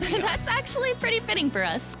fledgling? And we are? That's actually pretty fitting for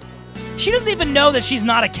us. She doesn't even know that she's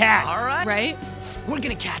not a cat. All right. Right? We're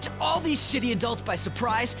gonna catch all these shitty adults by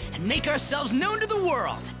surprise and make ourselves known to the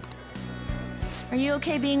world. Are you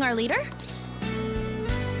okay being our leader?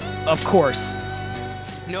 Of course.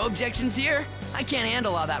 No objections here? I can't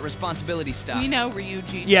handle all that responsibility stuff. We know,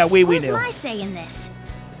 Ryuji. Yeah, we Where's knew. my say in this?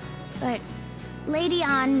 But Lady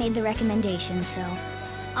An made the recommendation, so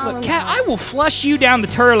I'll Look, Cat, allow I it. will flush you down the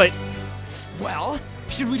toilet. Well,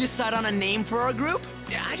 should we decide on a name for our group?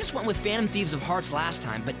 Yeah, I just went with Phantom Thieves of Hearts last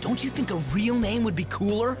time, but don't you think a real name would be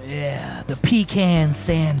cooler? Yeah, the Pecan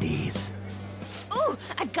Sandies. Ooh,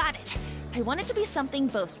 I've got it. I want it to be something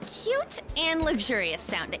both cute and luxurious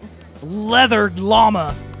sounding. Leather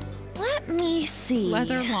llama. Let me see.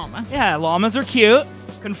 Leather llama. Yeah, llamas are cute.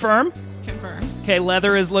 Confirm. Confirm. Okay,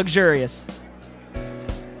 leather is luxurious.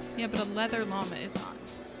 Yeah, but a leather llama is not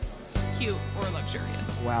cute or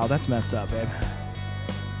luxurious. Wow, that's messed up, babe.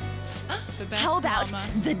 The best How about llama,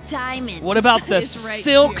 the diamond? What about the It's right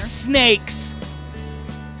silk here. snakes?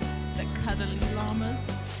 the cuddly llamas.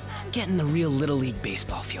 I'm getting the real Little League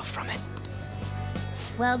Baseball feel from it.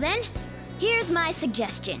 Well then, here's my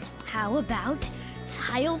suggestion. How about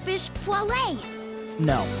Tilefish Poilé?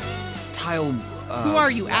 No. Tile, Who are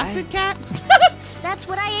you, Acid Cat? That's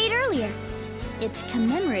what I ate earlier. It's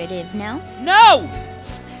commemorative, no? No!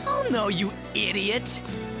 Oh no, you idiot!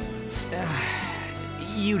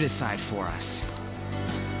 You decide for us.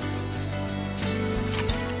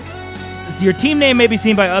 Your team name may be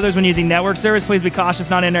seen by others when using network service. Please be cautious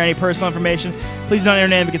not to enter any personal information. Please don't enter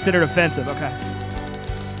name and be considered offensive. Okay.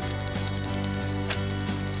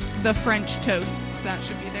 The French Toasts. That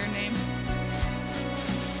should be their name.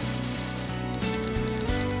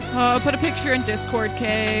 Put a picture in Discord,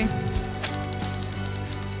 Kay.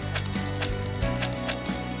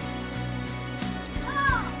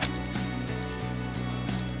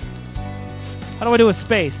 How do I do a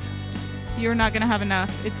space? You're not gonna have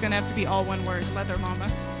enough. It's gonna have to be all one word. Leather Llama.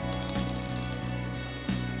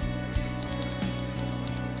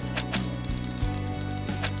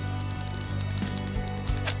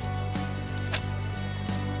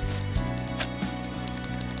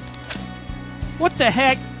 What the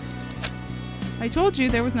heck? I told you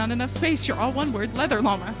there was not enough space. You're all one word. Leather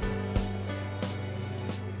Llama.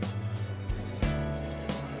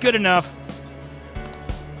 Good enough.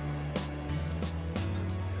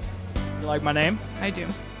 You like my name? I do.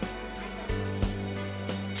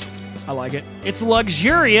 I like it. It's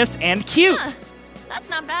luxurious and cute. Huh. That's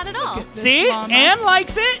not bad at all. See? llama. Anne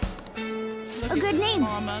likes it. Look A at good this name.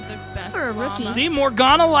 Llama, the best For a rookie. llama. See?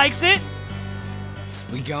 Morgana likes it.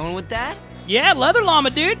 We going with that? Yeah, leather llama,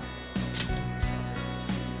 dude.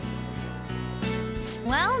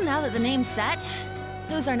 Well, now that the name's set,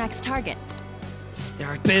 who's our next target? There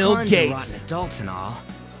are Bill tons Gates. of rotten adults and all.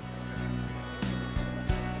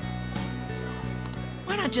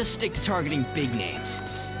 Why not just stick to targeting big names?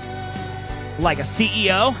 Like a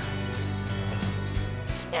CEO?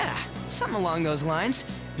 Yeah, something along those lines.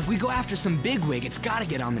 If we go after some bigwig, it's gotta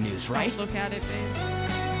get on the news, right? Don't look at it,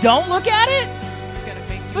 babe. Don't look at it? It's gonna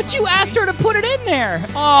make you But you hungry. asked her to put it in there.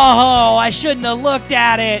 Oh, I shouldn't have looked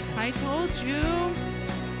at it. I told you.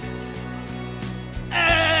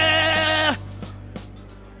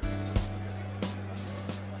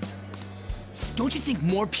 Don't you think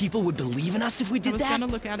more people would believe in us if we I did was that?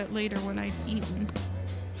 gonna look at it later when I'd eaten.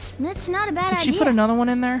 That's not a bad Did idea. she put another one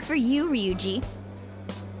in there? For you, Ryuji.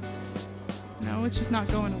 No, it's just not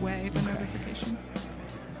going away, the notification.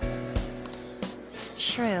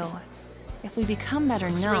 True. If we become better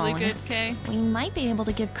It's known, really good, Kay. we might be able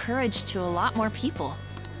to give courage to a lot more people.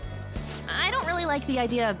 I don't really like the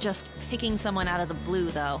idea of just picking someone out of the blue,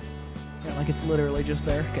 though. Yeah, like it's literally just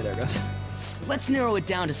there. Okay, there it goes. Let's narrow it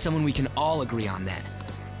down to someone we can all agree on then.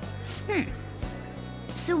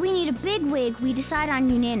 So we need a big wig we decide on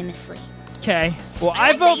unanimously. Okay. Well, I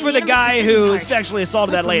I like vote that for the unanimous guy decision who part. sexually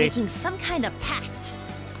assaulted It's like that we're lady. making some kind of pact.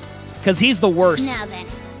 Because he's the worst. Now then,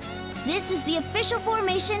 this is the official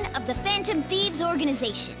formation of the Phantom Thieves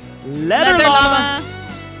organization. Leather llama.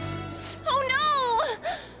 Oh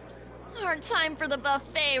no! Our time for the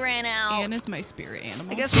buffet ran out. Anne is my spirit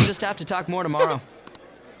animal. I guess we'll just have to talk more tomorrow.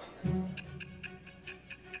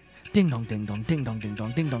 Ding dong, ding dong, ding dong, ding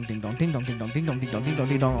dong, ding dong, ding dong, ding dong, ding dong, ding dong, ding dong, ding dong,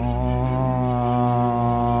 ding dong.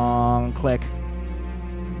 Click.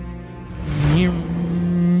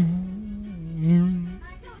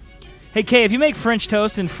 Hey Kay, if you make French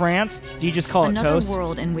toast in France, do you just call it Another toast?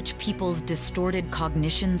 world in which people's distorted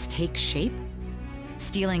cognitions take shape?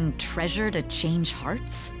 Stealing treasure to change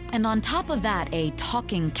hearts? And on top of that, a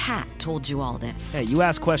talking cat told you all this. Hey, you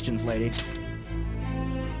ask questions, lady.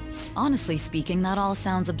 Honestly speaking, that all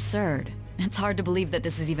sounds absurd. It's hard to believe that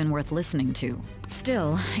this is even worth listening to.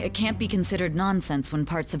 Still, it can't be considered nonsense when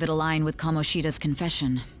parts of it align with Kamoshida's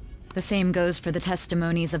confession. The same goes for the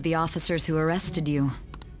testimonies of the officers who arrested you.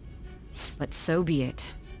 But so be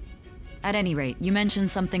it. At any rate, you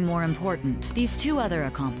mentioned something more important. These two other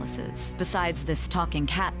accomplices, besides this talking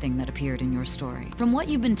cat thing that appeared in your story. From what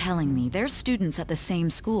you've been telling me, they're students at the same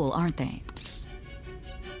school, aren't they?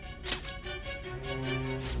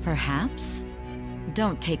 Perhaps?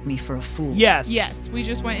 Don't take me for a fool. Yes. Yes, we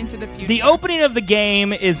just went into the future. The opening of the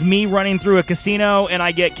game is me running through a casino and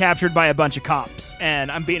I get captured by a bunch of cops. And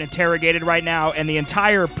I'm being interrogated right now, and the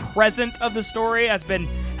entire present of the story has been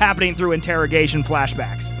happening through interrogation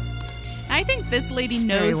flashbacks. I think this lady Very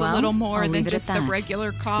knows well. a little more I'll than leave it just at the that.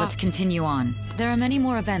 regular cops. Let's continue on. There are many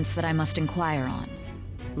more events that I must inquire on.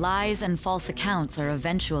 Lies and false accounts are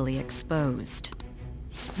eventually exposed.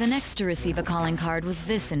 The next to receive a calling card was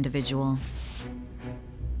this individual.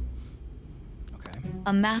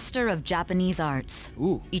 A master of Japanese arts.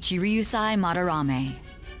 Ooh. Ichiryusai Madarame.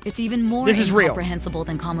 It's even more This is real. incomprehensible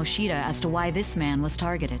than Kamoshida as to why this man was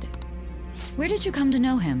targeted. Where did you come to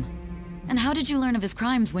know him? And how did you learn of his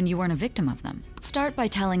crimes when you weren't a victim of them? Start by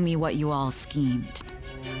telling me what you all schemed.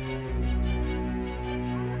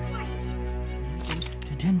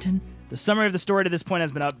 The summary of the story to this point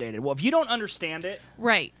has been updated. Well, if you don't understand it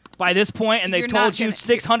right by this point, and they've You're told not you gonna-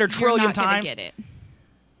 600 you're trillion not gonna times, get it.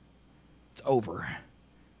 it's over.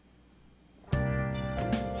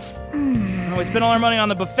 Well, we spent all our money on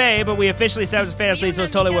the buffet, but we officially said it was a fantasy, so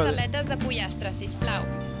it's totally worth it.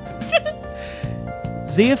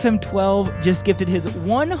 ZFM12 just gifted his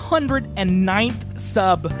 109th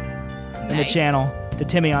sub in the Nice. channel. to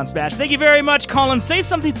Timmy on Smash. Thank you very much, Colin. Say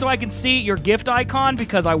something so I can see your gift icon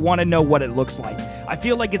because I want to know what it looks like. I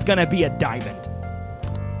feel like it's going to be a diamond.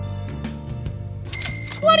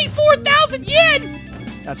 24,000 yen!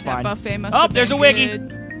 That's fine. That buffet must oh, have there's a been wiggy.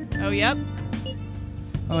 good. Oh, yep.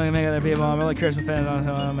 I'm going to make other people. I'm really curious with fans.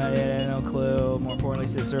 No clue. More importantly,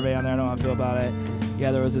 see the survey on there. I don't know how I feel about it.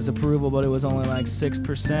 Yeah, there was this approval, but it was only like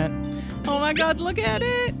 6%. Oh my god, look at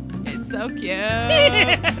it. It's so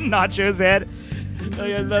cute. Nacho's head. I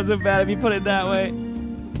guess that's so bad if you put it that way.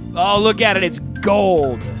 Oh, look at it. It's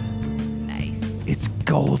gold. Nice. It's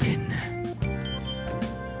golden.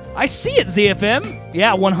 I see it, ZFM.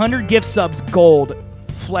 Yeah, 100 gift subs gold.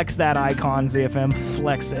 Flex that icon, ZFM.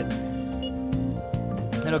 Flex it.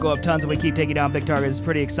 It'll go up tons if we keep taking down big targets. It's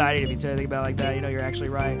pretty exciting if you think about it like that. You know you're actually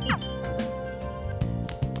right.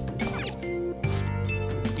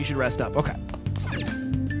 You should rest up. Okay.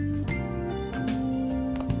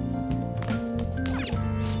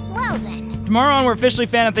 Well then. Tomorrow on, we're officially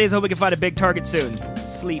Phantom Phase. Hope we can find a big target soon.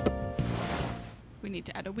 Sleep. We need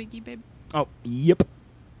to add a wiggy, babe. Oh, yep.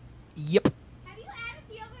 Yep. Have you added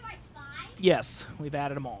the other like 5? Yes, we've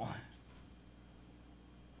added them all.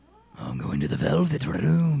 I'm going to the velvet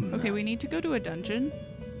room. Okay, we need to go to a dungeon.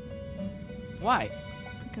 Why?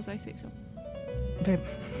 Because I say so. Babe.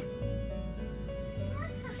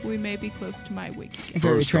 We may be close to my wiggy.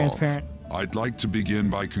 Very First transparent. off, I'd like to begin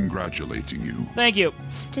by congratulating you. Thank you.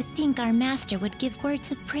 To think our master would give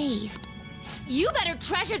words of praise. You better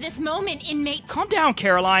treasure this moment, inmate. Calm down,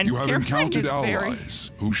 Caroline. You have Caroline encountered is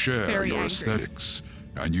allies who share very your angry. aesthetics,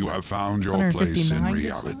 and you have found your place in 159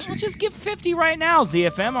 reality. Let's just give 50 right now,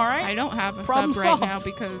 ZFM, all right? I don't have a Problem sub solved. right now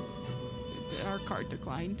because our card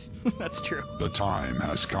declined. That's true. The time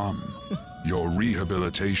has come. Your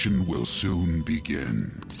rehabilitation will soon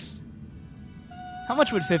begin. How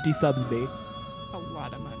much would 50 subs be? A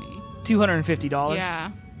lot of money. $250?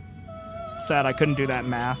 Yeah. Sad I couldn't do that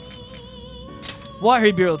math. What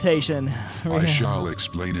rehabilitation? I shall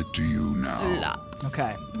explain it to you now. Lots.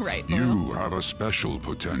 Okay. Right. You have a special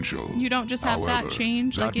potential. You don't just have However, that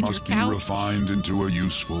change that like in your must be couch. refined into a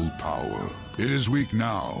useful power. It is weak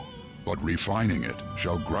now, but refining it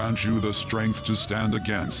shall grant you the strength to stand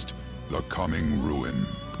against the coming ruin.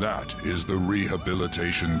 That is the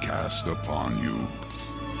rehabilitation cast upon you.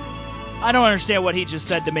 I don't understand what he just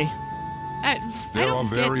said to me. I There are don't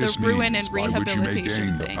get various the ruin means and by which you may rehabilitation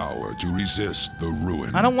gain the thing. power to resist the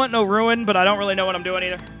ruin. I don't want no ruin, but I don't really know what I'm doing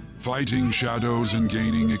either. Fighting shadows and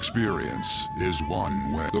gaining experience is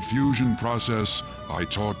one way. The fusion process I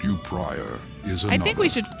taught you prior is another. I think we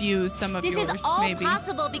should fuse some of This yours, is all maybe.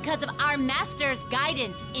 possible because of our master's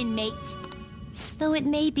guidance, inmate. Though it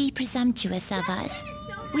may be presumptuous of us,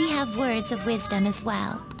 we have words of wisdom as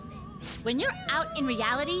well. When you're out in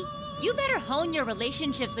reality, you better hone your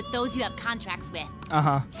relationships with those you have contracts with.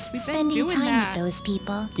 Uh-huh. We've been Spending doing time that. with those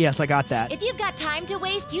people. Yes, I got that. If you've got time to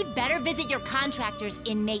waste, you'd better visit your contractors,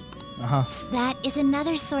 inmate. Uh-huh. That is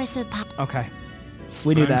another source of power. Okay.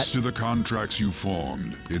 We do Thanks that. to the contracts you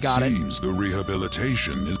formed, it Got it. seems the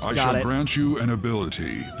rehabilitation is... I Got shall it. grant you an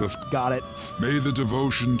ability. Got it. May the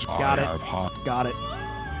devotion to Got I it. have hot. Got it.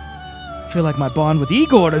 I feel like my bond with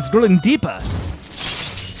Igor is growing deeper.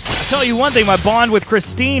 I tell you one thing, my bond with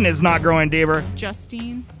Christine is not growing deeper.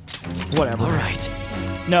 Justine. Whatever. All right.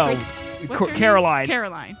 No. What's her name? Caroline.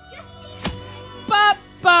 Caroline. Ba,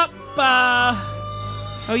 ba, ba.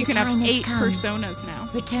 Oh, you The can have time has 8 come. personas now.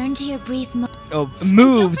 Return to your brief Oh,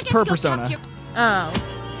 moves per persona. Oh.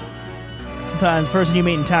 Sometimes the person you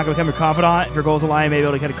meet in town can become your confidant. If your goals align, you may be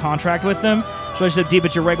able to get a contract with them. Relationship deep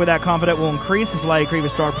at your rank with that confidant will increase. This will allow you to create your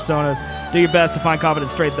star personas. Do your best to find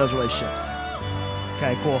confidence straight in those relationships.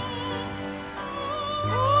 Okay, cool.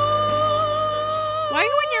 Why,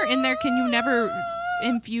 when you're in there, can you never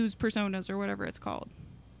infuse personas or whatever it's called?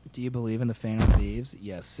 Do you believe in the Phantom Thieves?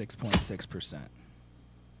 Yes, 6.6%.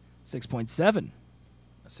 6.7.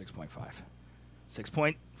 6.5.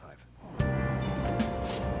 6.5.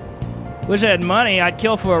 Wish I had money. I'd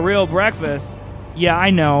kill for a real breakfast. Yeah, I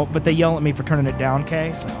know, but they yell at me for turning it down,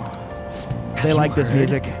 Kay, so... They like this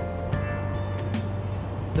music.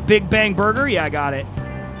 The Big Bang Burger? Yeah, I got it.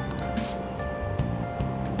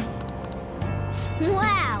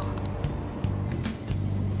 Wow.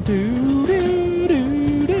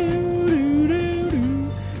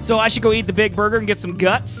 So I should go eat the Big Burger and get some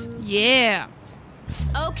guts? Yeah.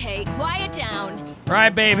 Okay, quiet down. All right,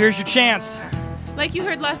 babe, here's your chance. Like you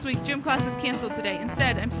heard last week, gym class is canceled today.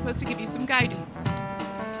 Instead, I'm supposed to give you some guidance.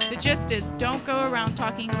 The gist is, don't go around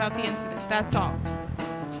talking about the incident. That's all.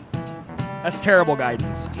 That's terrible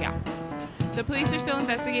guidance. Yeah. The police are still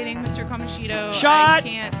investigating Mr. Kamoshido. Shot! I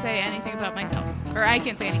can't say anything about myself. Or I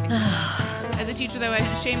can't say anything. As a teacher, though, I'm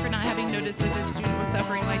ashamed for not having noticed that this student was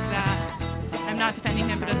suffering like that. I'm not defending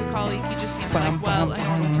him, but as a colleague, he just seemed like, well, a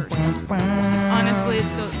normal person. Honestly,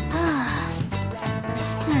 it's still...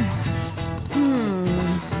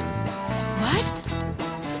 What?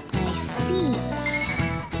 I see.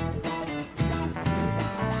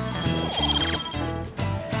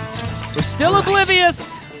 We're still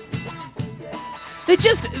oblivious. They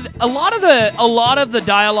just a lot of the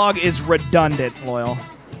dialogue is redundant, Loyal.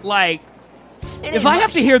 Like, if I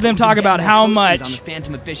have to hear them talk about how much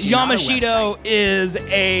Yamashita is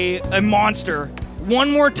a monster one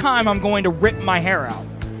more time, I'm going to rip my hair out.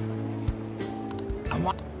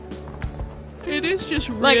 It is just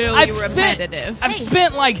really repetitive. I've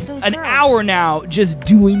spent like an hour now just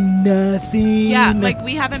doing nothing. Yeah, like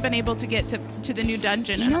we haven't been able to get to the new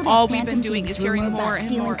dungeon, and all we've been doing is hearing more and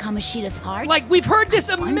more. Kamoshida's heart? Like, we've heard this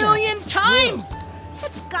a million times.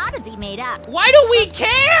 It's gotta be made up. Why do we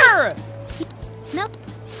care? Nope.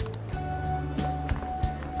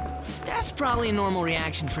 That's probably a normal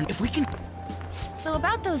reaction for if we can. So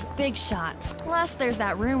about those big shots, plus there's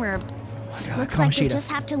that rumor. Looks like you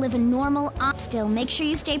just have to live a normal still. Make sure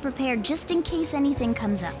you stay prepared just in case anything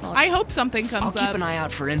comes up. I hope something comes up. I'll keep an eye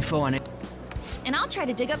out for info on it. And I'll try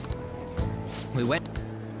to dig up... We went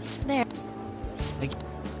there. Like,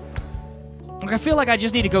 I feel like I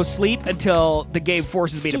just need to go sleep until the game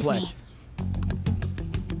forces me to play.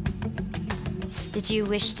 Did you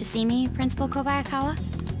wish to see me, Principal Kobayakawa?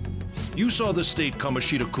 You saw the state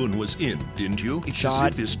Kamoshida-kun was in, didn't you? It's as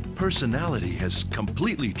if his personality has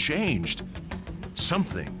completely changed.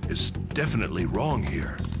 Something is definitely wrong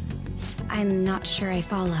here. I'm not sure I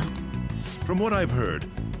follow. From what I've heard,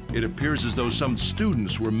 it appears as though some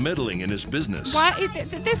students were meddling in his business. Why?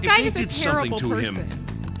 This guy is a terrible person. Him.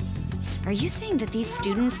 Are you saying that these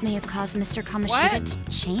students may have caused Mr. Kamoshida to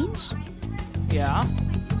change? Yeah.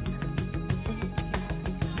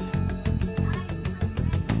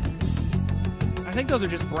 I think those are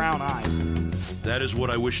just brown eyes. That is what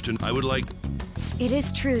I wish to... I would like... It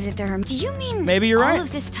is true that there are... Do you mean... Maybe you're right. All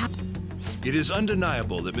of this talk... It is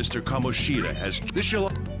undeniable that Mr. Kamoshida has... This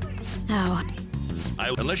shall... No.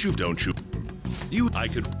 Unless you don't shoot... I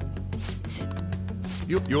could...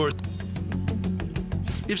 You're...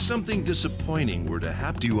 If something disappointing were to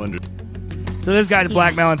happen to you under... So this guy's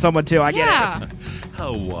blackmailing someone too, I get it.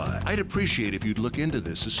 How why? I'd appreciate if you'd look into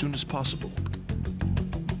this as soon as possible.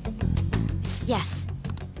 Yes.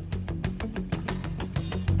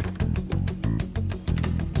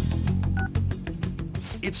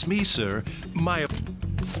 It's me, sir. My...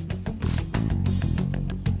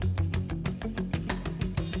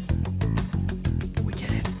 We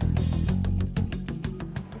get it.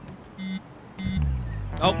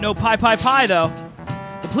 Oh, no pie, though.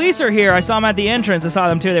 The police are here. I saw them at the entrance. I saw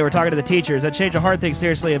them, too. They were talking to the teachers. That change of heart thing's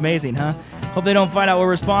seriously amazing, huh? Hope they don't find out we're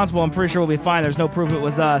responsible. I'm pretty sure we'll be fine. There's no proof it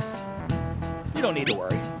was us. You don't need to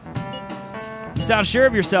worry. You sound sure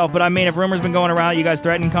of yourself, but I mean, if rumors been going around, you guys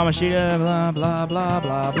threatening Kamoshida, blah, blah, blah,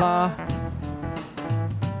 blah, blah.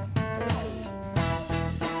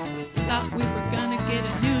 Thought we were gonna get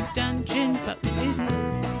a new dungeon, but we didn't.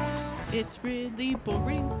 It's really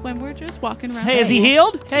boring when we're just walking around. Hey, is he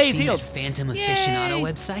healed? Hey, he's healed. Phantom Aficionado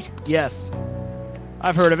website? Yes.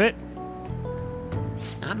 I've heard of it.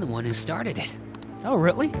 I'm the one who started it. Oh,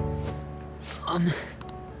 really?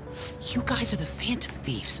 You guys are the Phantom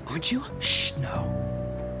Thieves, aren't you? Shh, no.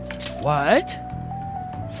 What?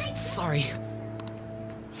 Sorry.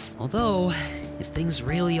 Although, if things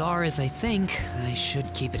really are as I think, I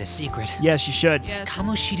should keep it a secret. Yes, you should. Yes.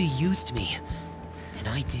 Kamoshida used me, and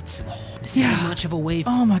I did some. This isn't much of a wave.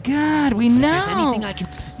 Oh my God, we know. If there's anything I can.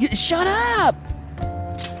 Shut up.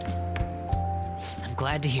 I'm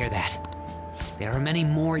glad to hear that. There are many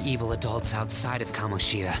more evil adults outside of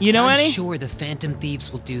Kamoshida. You know any? I'm sure the Phantom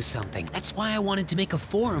Thieves will do something. That's why I wanted to make a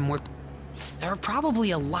forum where there are probably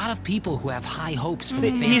a lot of people who have high hopes for the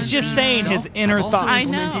Phantom He's just Thieves. saying his inner I've also thoughts. I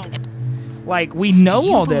know. implemented- Like, we know Do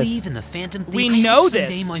you all this. believe in the Phantom Thief? We I know hope someday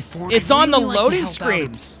this. my forum- It's I'd on the really like to loading help screen.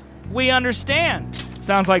 out. We understand.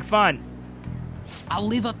 Sounds like fun. I'll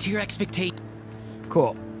live up to your expectations.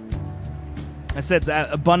 Cool. I said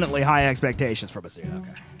abundantly high expectations for Basira. Okay.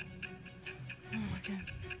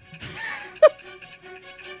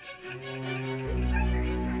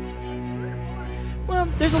 Well,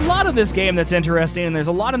 there's a lot of this game that's interesting, and there's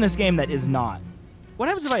a lot in this game that is not. What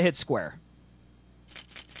happens if I hit square?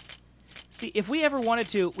 See, if we ever wanted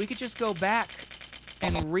to, we could just go back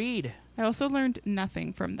and read. I also learned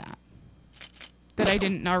nothing from that I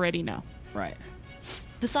didn't already know. Right.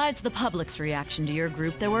 Besides the public's reaction to your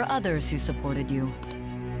group, there were others who supported you.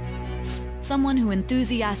 Someone who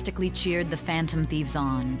enthusiastically cheered the Phantom Thieves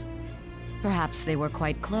on. Perhaps they were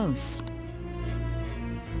quite close.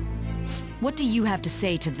 What do you have to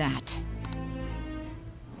say to that?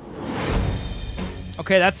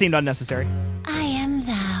 Okay, that seemed unnecessary. I am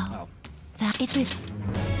thou. Oh. That it was.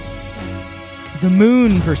 The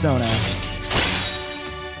Moon persona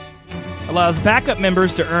allows backup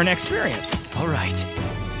members to earn experience. All right.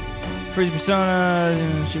 For the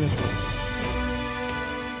persona, she was.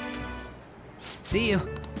 See you.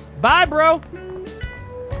 Bye, bro.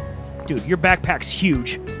 Dude, your backpack's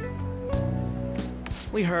huge.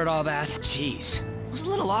 We heard all that. Jeez. It was a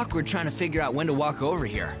little awkward trying to figure out when to walk over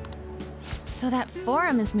here. So that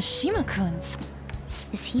forum is Mishima-kun's.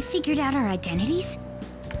 Has he figured out our identities?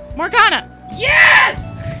 Morgana!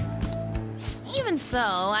 Yes! Even so,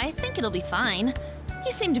 I think it'll be fine.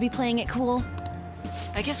 He seemed to be playing it cool.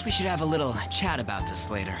 I guess we should have a little chat about this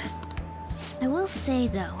later. I will say,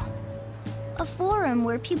 though, a forum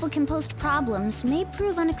where people can post problems may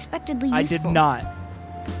prove unexpectedly useful. I did not.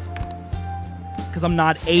 Because I'm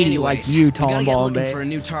not 80 Anyways, like you, tall we gotta and get bald, looking babe. for a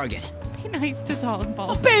new target. Be nice to tall and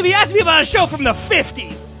bald. Oh, baby, ask me about a show from the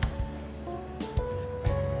 50s.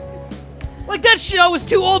 Like that show was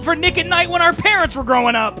too old for Nick at Night when our parents were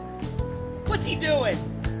growing up. What's he doing?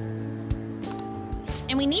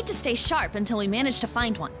 And we need to stay sharp until we manage to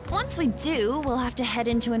find one. Once we do, we'll have to head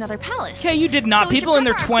into another palace. Okay, you did not. So we People should in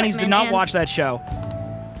their prep our 20s did not equipment watch that show.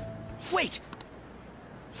 Wait!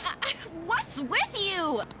 What's with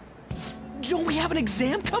you? Don't we have an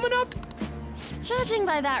exam coming up? Judging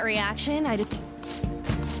by that reaction, I just...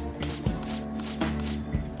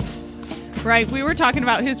 Right, we were talking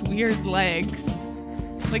about his weird legs.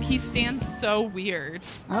 Like, he stands so weird.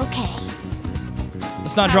 Okay.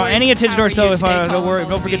 Let's not draw any attention to ourselves. If I tall and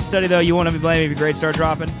don't forget to study, though. You won't have to be blamed if your grades start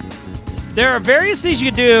dropping. There are various things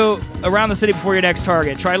you can do around the city before your next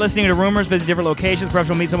target. Try listening to rumors, visit different locations. Perhaps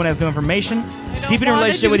you'll meet someone who has new information. Deepen your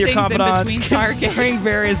relationship with your confidants. Bring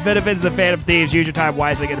various benefits to the Phantom Thieves. Use your time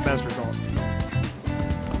wisely to get the best results.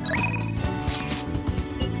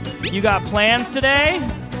 You got plans today?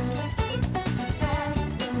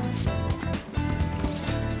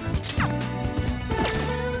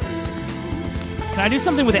 Can I do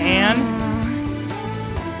something with Anne?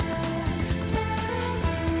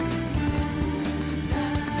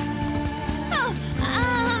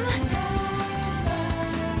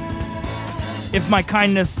 If my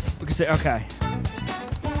kindness... Okay.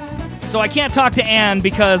 So I can't talk to Anne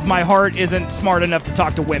because my heart isn't smart enough to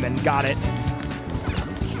talk to women. Got it.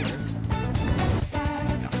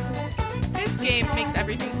 This game makes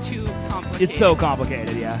everything too complicated. It's so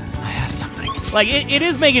complicated, yeah. I have something. Like, it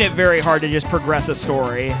is making it very hard to just progress a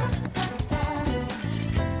story.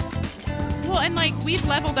 Well, and like, we've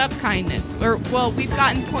leveled up kindness. Or, well, we've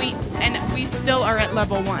gotten points, and we still are at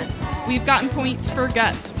level 1. We've gotten points for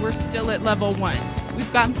guts. We're still at level 1.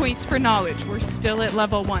 We've gotten points for knowledge. We're still at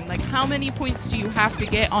level 1. Like, how many points do you have to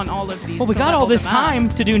get on all of these? Well, we got all this time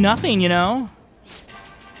to do nothing, you know?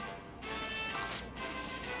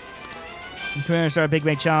 Come here and start a Big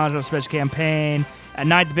Bang Challenge, a special campaign. At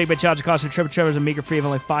night, the Big Bang Challenge costs your Triple Trevor's a meager fee of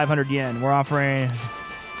only 500 yen. We're offering...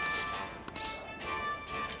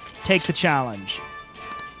 Take the challenge.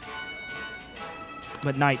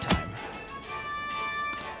 But nighttime.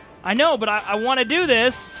 I know, but I want to do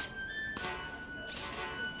this.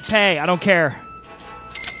 Pay, I don't care.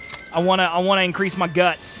 I wanna increase my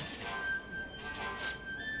guts.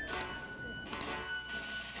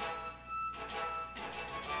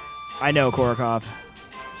 I know, Korokov.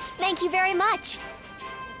 Thank you very much.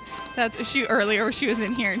 That's she earlier where she was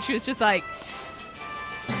in here and she was just like,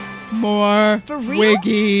 more For real?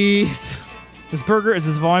 wiggies. This burger is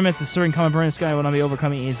as voluminous as certain common burning sky will not be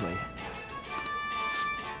overcome easily.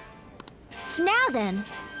 Now then.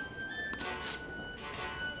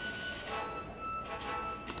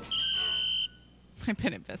 I've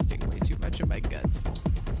been investing way too much in my guts.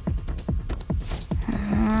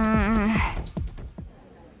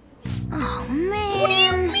 Oh, man. What do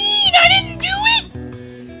you mean? I didn't do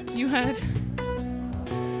it! You had...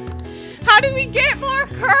 How do we get more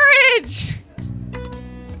courage?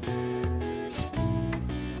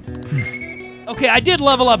 Okay, I did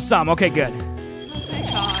level up some. Okay, good.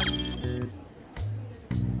 Thank God.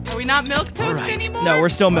 Are we not milquetoast anymore? No, we're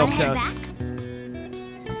still Wanna milquetoast. head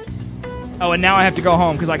Oh, and now I have to go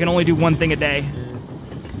home because I can only do one thing a day.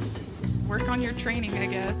 Work on your training, I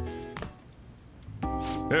guess.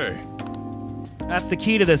 Hey. That's the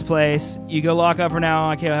key to this place. You go lock up for now.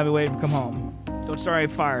 I can't have you wait to come home. Don't start any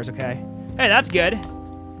fires, okay? Hey, that's good.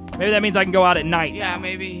 Maybe that means I can go out at night. Yeah,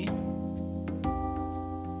 maybe.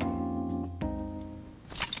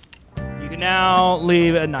 You can now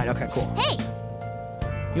leave at night. Okay, cool. Hey.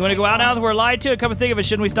 You want to go out now that we're lied to? Come and think of it,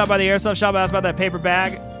 shouldn't we stop by the airsoft shop and ask about that paper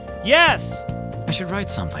bag? Yes! I should write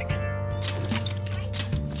something.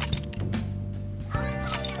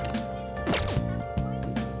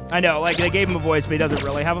 I know, like, they gave him a voice, but he doesn't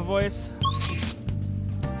really have a voice.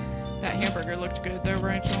 That hamburger looked good though,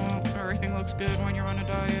 Rachel. Everything looks good when you're on a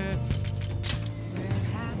diet.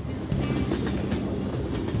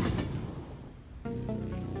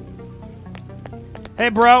 Hey,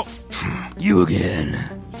 bro. You again.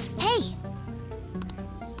 Hey,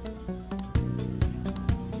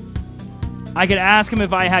 I could ask him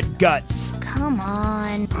if I had guts. come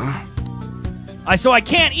on. So I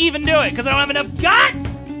can't even do it because I don't have enough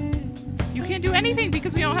guts! You can't do anything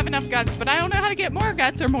because we don't have enough guts, but I don't know how to get more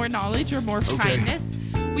guts or more knowledge or more kindness.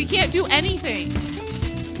 We can't do anything.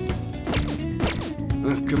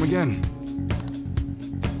 Come again.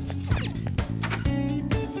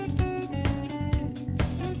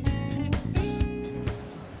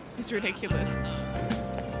 It's ridiculous.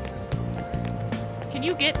 Can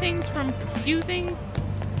you get things from fusing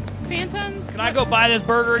phantoms? Can I go buy this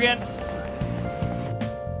burger again?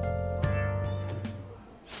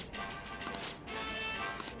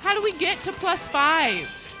 How do we get to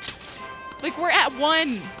 +5? Like, we're at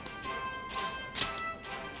 1.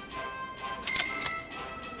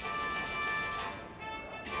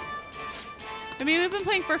 I mean, we've been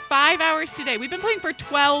playing for 5 hours today. We've been playing for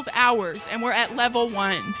 12 hours, and we're at level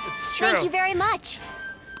 1. It's true. Thank you very much.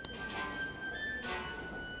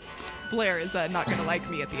 Blair is not going to like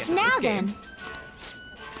me at the end of Now this game. then.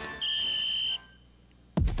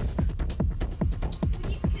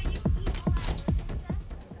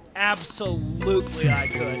 Absolutely I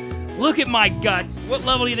could. Look at my guts. What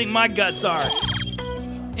level do you think my guts are?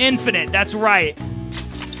 Infinite, that's right.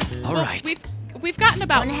 All right. We've gotten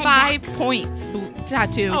about 5 points,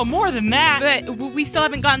 Tattoo. Oh, more than that. But we still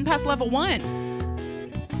haven't gotten past level 1.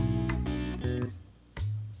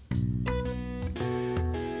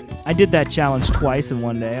 I did that challenge twice in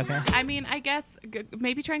one day, okay? I mean, I guess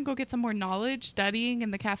maybe try and go get some more knowledge studying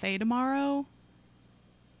in the cafe tomorrow.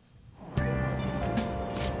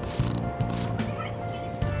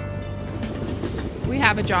 We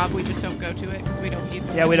have a job, we just don't go to it because we don't need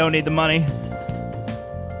the Yeah, we don't need the money.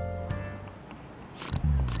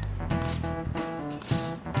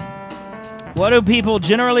 What do people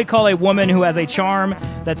generally call a woman who has a charm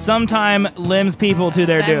that sometimes limits people to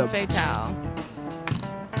their doom? Femme fatale.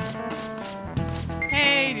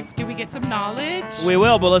 Hey, do we get some knowledge? We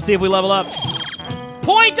will, but let's see if we level up.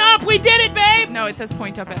 Point up! We did it, babe! No, it says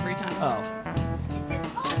point up every time. Oh.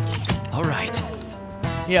 All right.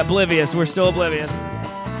 Yeah, oblivious. We're still oblivious.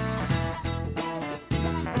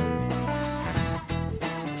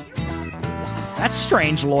 That's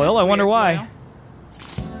strange, Loyal. I wonder why. Loyal.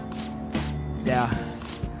 Yeah.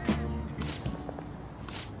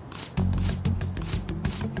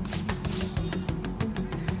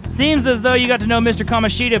 Seems as though you got to know Mr.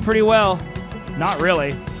 Kamoshida pretty well. Not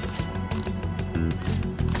really.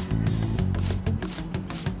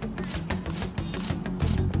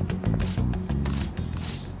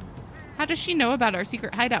 How does she know about our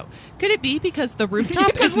secret hideout? Could it be because the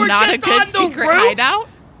rooftop Because is we're not a just good on the secret roof? hideout?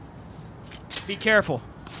 Be careful.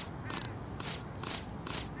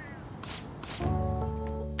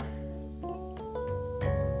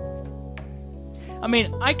 I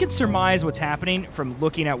mean, I could surmise what's happening from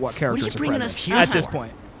looking at what characters you are bringing present us here at this for?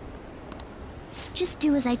 point. Just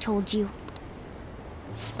do as I told you.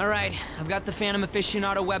 Alright, I've got the Phantom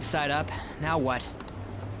Aficionado website up. Now what?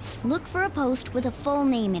 Look for a post with a full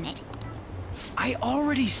name in it. I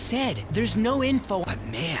already said there's no info. But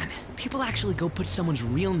man, people actually go put someone's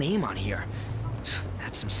real name on here.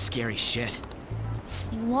 That's some scary shit.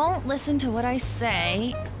 You won't listen to what I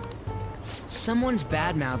say. Someone's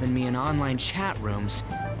bad-mouthing me in online chat rooms.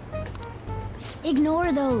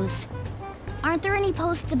 Ignore those. Aren't there any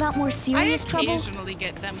posts about more serious I trouble? occasionally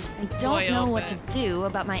get them. I don't know what to do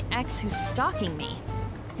about my ex who's stalking me.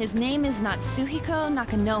 His name is Natsuhiko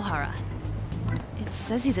Nakanohara. It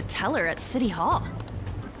says he's a teller at City Hall.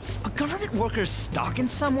 A government worker stalking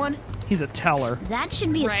someone? He's a teller. That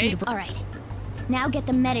should be a suitable. All right. Now get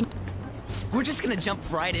the meta. We're just gonna jump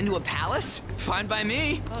right into a palace? Fine by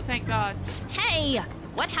me. Oh, thank God. Hey,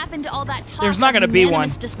 what happened to all that talk? There's not of gonna be one.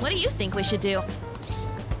 unanimous What do you think we should do?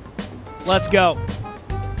 Let's go.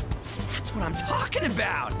 That's what I'm talking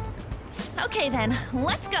about. Okay then,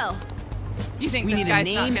 let's go. You think We this need a guy's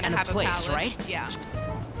name not gonna and a have place, palace? right? Yeah.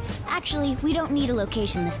 Actually, we don't need a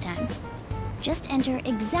location this time. Just enter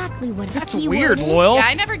exactly what That's the keyword weird, is. Loyal. Yeah,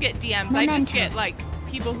 I never get DMs. I just get Mementos. like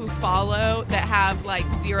people who follow that have like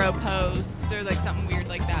 0 posts or like something weird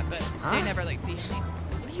like that, but they never like DM me.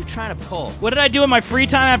 What are you trying to pull? What did I do in my free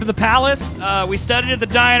time after the palace? We studied at the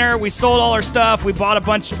diner. We sold all our stuff. We bought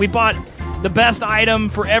the best item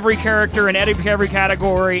for every character in every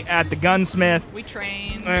category at the gunsmith. We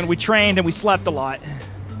trained. And we trained and we slept a lot.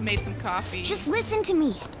 Made some coffee. Just listen to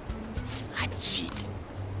me.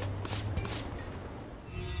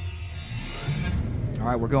 All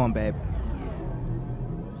right, we're going, babe.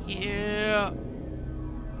 Yeah.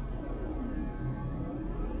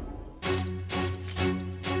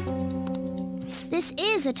 This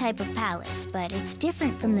is a type of palace, but it's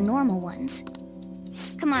different from the normal ones.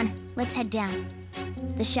 Come on, let's head down.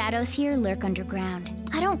 The shadows here lurk underground.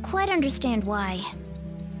 I don't quite understand why.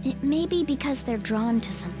 It may be because they're drawn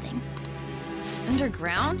to something.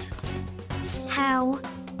 Underground? How?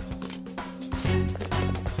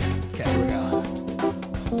 Okay, here we go.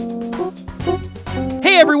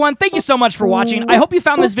 Hey everyone, thank you so much for watching. I hope you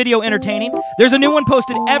found this video entertaining. There's a new one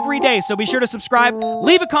posted every day, so be sure to subscribe,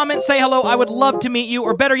 leave a comment, say hello. I would love to meet you,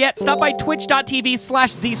 or better yet, stop by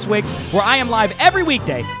twitch.tv/zswiggs, where I am live every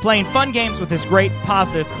weekday playing fun games with this great,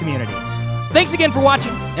 positive community. Thanks again for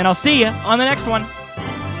watching, and I'll see you on the next one.